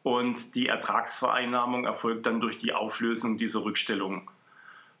und die Ertragsvereinnahmung erfolgt dann durch die Auflösung dieser Rückstellung.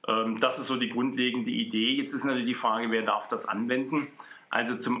 Das ist so die grundlegende Idee. Jetzt ist natürlich die Frage, wer darf das anwenden?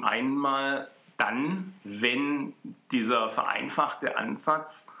 Also zum einen mal dann, wenn dieser vereinfachte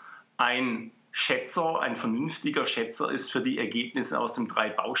Ansatz ein vernünftiger Schätzer ist für die Ergebnisse aus dem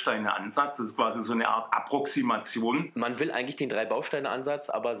Drei-Bausteine-Ansatz. Das ist quasi so eine Art Approximation. Man will eigentlich den Drei-Bausteine-Ansatz,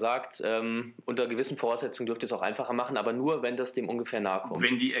 aber sagt, unter gewissen Voraussetzungen dürft ihr es auch einfacher machen, aber nur, wenn das dem ungefähr nahe kommt.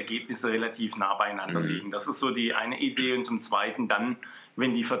 Wenn die Ergebnisse relativ nah beieinander liegen. Das ist so die eine Idee. Und zum Zweiten dann,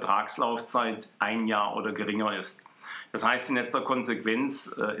 wenn die Vertragslaufzeit 1 Jahr oder geringer ist. Das heißt, in letzter Konsequenz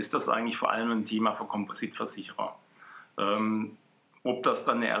ist das eigentlich vor allem ein Thema für Kompositversicherer. Ob das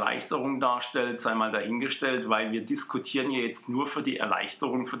dann eine Erleichterung darstellt, sei mal dahingestellt, weil wir diskutieren ja jetzt nur für die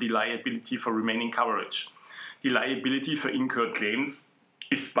Erleichterung für die Liability for Remaining Coverage. Die Liability für Incurred Claims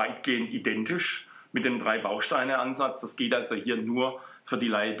ist weitgehend identisch mit dem Drei-Bausteine-Ansatz. Das geht also hier nur für die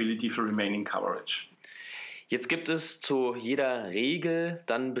Liability for Remaining Coverage. Jetzt gibt es zu jeder Regel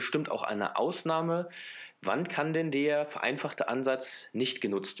dann bestimmt auch eine Ausnahme. Wann kann denn der vereinfachte Ansatz nicht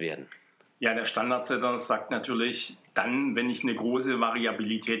genutzt werden? Ja, der Standardsetter sagt natürlich dann, wenn ich eine große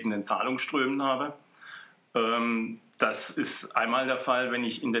Variabilität in den Zahlungsströmen habe. Das ist einmal der Fall, wenn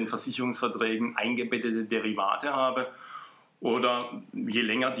ich in den Versicherungsverträgen eingebettete Derivate habe. Oder je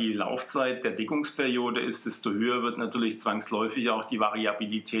länger die Laufzeit der Deckungsperiode ist, desto höher wird natürlich zwangsläufig auch die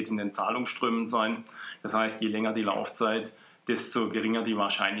Variabilität in den Zahlungsströmen sein. Das heißt, je länger die Laufzeit, desto geringer die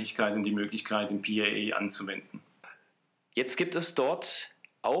Wahrscheinlichkeit und die Möglichkeit, den PAA anzuwenden. Jetzt gibt es dort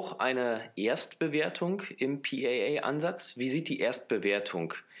auch eine Erstbewertung im PAA-Ansatz. Wie sieht die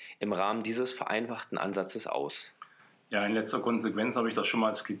Erstbewertung im Rahmen dieses vereinfachten Ansatzes aus? Ja, in letzter Konsequenz habe ich das schon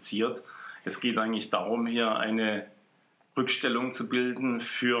mal skizziert. Es geht eigentlich darum, hier eine Rückstellung zu bilden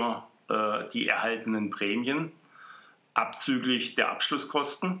für die erhaltenen Prämien, abzüglich der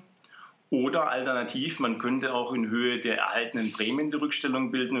Abschlusskosten. Oder alternativ, man könnte auch in Höhe der erhaltenen Prämien die Rückstellung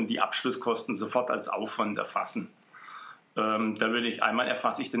bilden und die Abschlusskosten sofort als Aufwand erfassen.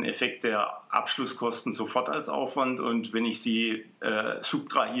 Erfasse ich den Effekt der Abschlusskosten sofort als Aufwand und wenn ich sie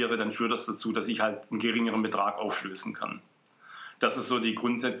subtrahiere, dann führt das dazu, dass ich halt einen geringeren Betrag auflösen kann. Das ist so die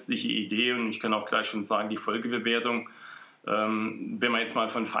grundsätzliche Idee und ich kann auch gleich schon sagen, die Folgebewertung, wenn man jetzt mal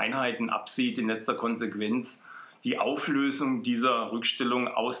von Feinheiten absieht, in letzter Konsequenz, die Auflösung dieser Rückstellung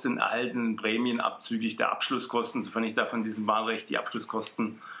aus den erhaltenen Prämien abzüglich der Abschlusskosten, sofern ich da von diesem Wahlrecht die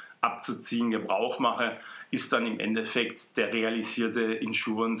Abschlusskosten abzuziehen Gebrauch mache, ist dann im Endeffekt der realisierte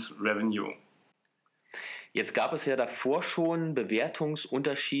Insurance Revenue. Jetzt gab es ja davor schon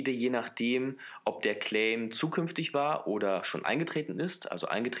Bewertungsunterschiede, je nachdem, ob der Claim zukünftig war oder schon eingetreten ist. Also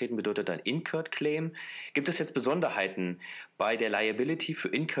eingetreten bedeutet ein Incurred Claim. Gibt es jetzt Besonderheiten bei der Liability für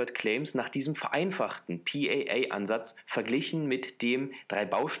Incurred Claims nach diesem vereinfachten PAA-Ansatz verglichen mit dem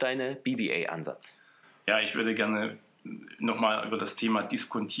Drei-Bausteine-BBA-Ansatz? Ja, ich würde gerne nochmal über das Thema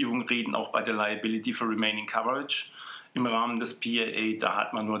Diskontierung reden, auch bei der Liability for Remaining Coverage. Im Rahmen des PAA, da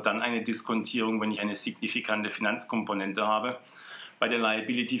hat man nur dann eine Diskontierung, wenn ich eine signifikante Finanzkomponente habe. Bei der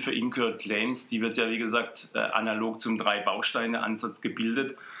Liability für Incurred Claims, die wird ja wie gesagt analog zum Drei-Bausteine-Ansatz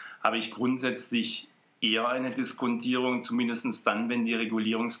gebildet, habe ich grundsätzlich eher eine Diskontierung, zumindest dann, wenn die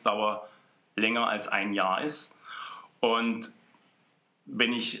Regulierungsdauer länger als 1 Jahr ist. Und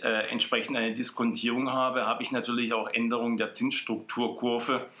wenn ich entsprechend eine Diskontierung habe, habe ich natürlich auch Änderungen der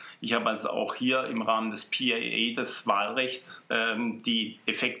Zinsstrukturkurve. Ich habe also auch hier im Rahmen des PAA das Wahlrecht, die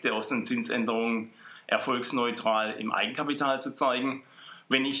Effekte aus den Zinsänderungen erfolgsneutral im Eigenkapital zu zeigen.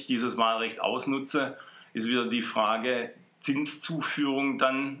 Wenn ich dieses Wahlrecht ausnutze, ist wieder die Frage Zinszuführung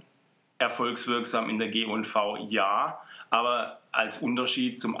dann erfolgswirksam in der G&V? Ja, aber als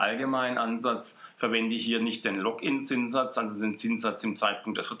Unterschied zum allgemeinen Ansatz verwende ich hier nicht den Lock-in-Zinssatz, also den Zinssatz im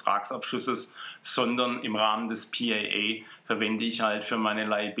Zeitpunkt des Vertragsabschlusses, sondern im Rahmen des PAA verwende ich halt für meine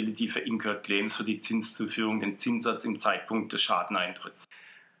Liability für Incurred Claims, für die Zinszuführung, den Zinssatz im Zeitpunkt des Schadeneintritts.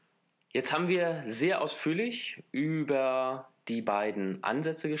 Jetzt haben wir sehr ausführlich über die beiden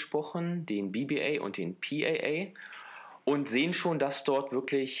Ansätze gesprochen, den BBA und den PAA, und sehen schon, dass dort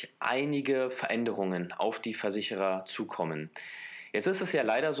wirklich einige Veränderungen auf die Versicherer zukommen. Jetzt ist es ja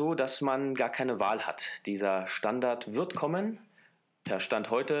leider so, dass man gar keine Wahl hat. Dieser Standard wird kommen, per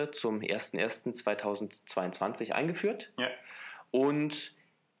Stand heute zum 01.01.2022 eingeführt. Ja. Und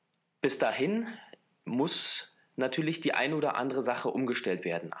bis dahin muss natürlich die eine oder andere Sache umgestellt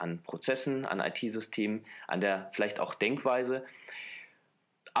werden an Prozessen, an IT-Systemen, an der vielleicht auch Denkweise.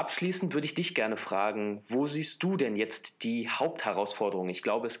 Abschließend würde ich dich gerne fragen, wo siehst du denn jetzt die Hauptherausforderungen? Ich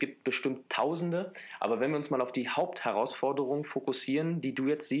glaube, es gibt bestimmt Tausende, aber wenn wir uns mal auf die Hauptherausforderungen fokussieren, die du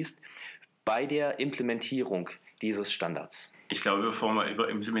jetzt siehst, bei der Implementierung dieses Standards. Ich glaube, bevor wir über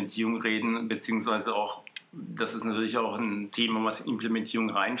Implementierung reden, beziehungsweise auch, das ist natürlich auch ein Thema, was in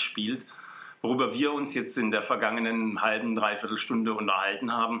Implementierung reinspielt, worüber wir uns jetzt in der vergangenen halben, dreiviertel Stunde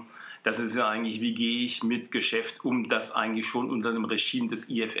unterhalten haben, das ist ja eigentlich, wie gehe ich mit Geschäft um, das eigentlich schon unter dem Regime des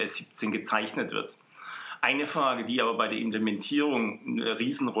IFRS 17 gezeichnet wird. Eine Frage, die aber bei der Implementierung eine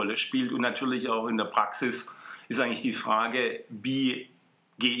Riesenrolle spielt und natürlich auch in der Praxis, ist eigentlich die Frage, wie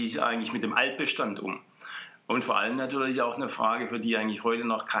gehe ich eigentlich mit dem Altbestand um? Und vor allem natürlich auch eine Frage, für die eigentlich heute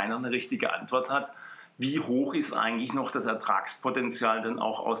noch keiner eine richtige Antwort hat. Wie hoch ist eigentlich noch das Ertragspotenzial denn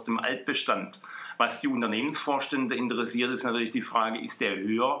auch aus dem Altbestand? Was die Unternehmensvorstände interessiert, ist natürlich die Frage, ist der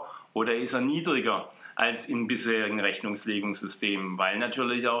höher oder ist er niedriger als im bisherigen Rechnungslegungssystem? Weil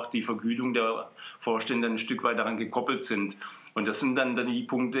natürlich auch die Vergütung der Vorstände ein Stück weit daran gekoppelt sind. Und das sind dann die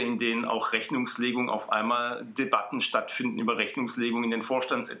Punkte, in denen auch Rechnungslegung auf einmal Debatten stattfinden über Rechnungslegung in den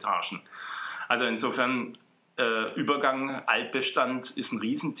Vorstandsetagen. Also insofern Übergang Altbestand ist ein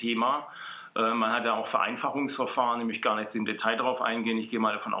Riesenthema. Man hat ja auch Vereinfachungsverfahren, ich möchte gar nicht im Detail darauf eingehen. Ich gehe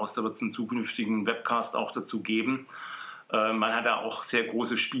mal davon aus, da wird es einen zukünftigen Webcast auch dazu geben. Man hat ja auch sehr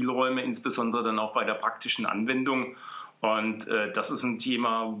große Spielräume, insbesondere dann auch bei der praktischen Anwendung. Und das ist ein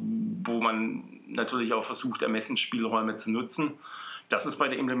Thema, wo man natürlich auch versucht, Ermessensspielräume zu nutzen. Das ist bei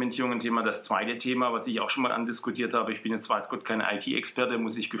der Implementierung ein Thema. Das zweite Thema, was ich auch schon mal andiskutiert habe, ich bin jetzt weiß Gott kein IT-Experte,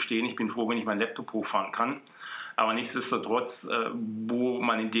 muss ich gestehen. Ich bin froh, wenn ich meinen Laptop hochfahren kann. Aber nichtsdestotrotz, wo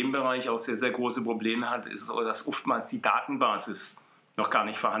man in dem Bereich auch sehr, sehr große Probleme hat, ist, dass oftmals die Datenbasis noch gar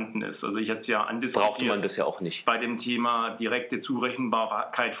nicht vorhanden ist. Also ich hatte es ja andiskutiert. Brauchte man das ja auch nicht. Bei dem Thema direkte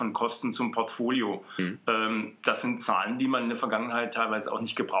Zurechenbarkeit von Kosten zum Portfolio. Das sind Zahlen, die man in der Vergangenheit teilweise auch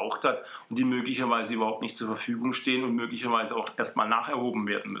nicht gebraucht hat und die möglicherweise überhaupt nicht zur Verfügung stehen und möglicherweise auch erstmal nacherhoben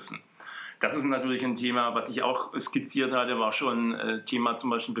werden müssen. Das ist natürlich ein Thema, was ich auch skizziert hatte, war schon Thema zum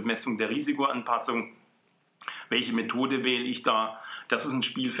Beispiel Bemessung der Risikoanpassung. Welche Methode wähle ich da? Das ist ein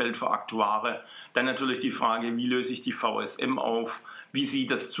Spielfeld für Aktuare. Dann natürlich die Frage, wie löse ich die VSM auf? Wie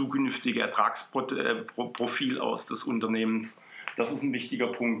sieht das zukünftige Ertragsprofil aus des Unternehmens? Das ist ein wichtiger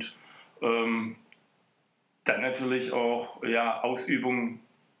Punkt. Dann natürlich auch Ausübung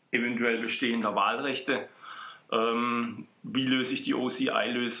eventuell bestehender Wahlrechte. Wie löse ich die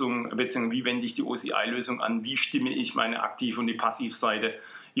OCI-Lösung, beziehungsweise wie wende ich die OCI-Lösung an? Wie stimme ich meine Aktiv- und die Passivseite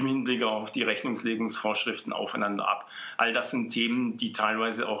im Hinblick auf die Rechnungslegungsvorschriften aufeinander ab? All das sind Themen, die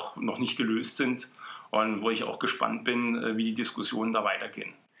teilweise auch noch nicht gelöst sind und wo ich auch gespannt bin, wie die Diskussionen da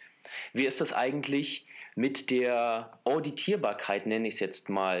weitergehen. Wie ist das eigentlich mit der Auditierbarkeit, nenne ich es jetzt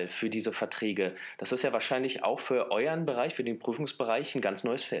mal, für diese Verträge? Das ist ja wahrscheinlich auch für euren Bereich, für den Prüfungsbereich, ein ganz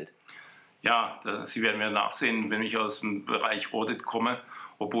neues Feld. Ja, Sie werden mir nachsehen, wenn ich aus dem Bereich Audit komme,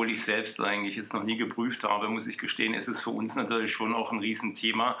 obwohl ich selbst eigentlich jetzt noch nie geprüft habe, muss ich gestehen, ist es für uns natürlich schon auch ein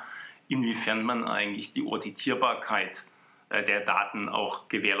Riesenthema, inwiefern man eigentlich die Auditierbarkeit der Daten auch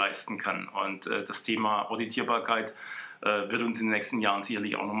gewährleisten kann. Und das Thema Auditierbarkeit wird uns in den nächsten Jahren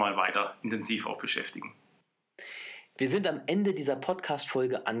sicherlich auch nochmal weiter intensiv auch beschäftigen. Wir sind am Ende dieser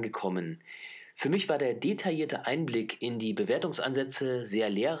Podcast-Folge angekommen. Für mich war der detaillierte Einblick in die Bewertungsansätze sehr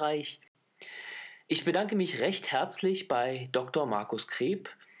lehrreich. Ich bedanke mich recht herzlich bei Dr. Markus Kreb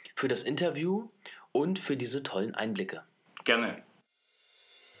für das Interview und für diese tollen Einblicke. Gerne.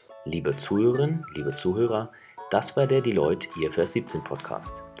 Liebe Zuhörerinnen, liebe Zuhörer, das war der Deloitte IFRS 17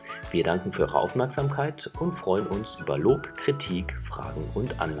 Podcast. Wir danken für eure Aufmerksamkeit und freuen uns über Lob, Kritik, Fragen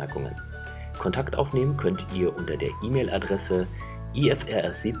und Anmerkungen. Kontakt aufnehmen könnt ihr unter der E-Mail-Adresse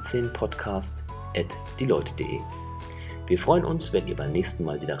ifrs17podcast@deloitte.de. Wir freuen uns, wenn ihr beim nächsten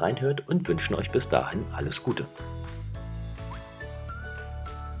Mal wieder reinhört und wünschen euch bis dahin alles Gute.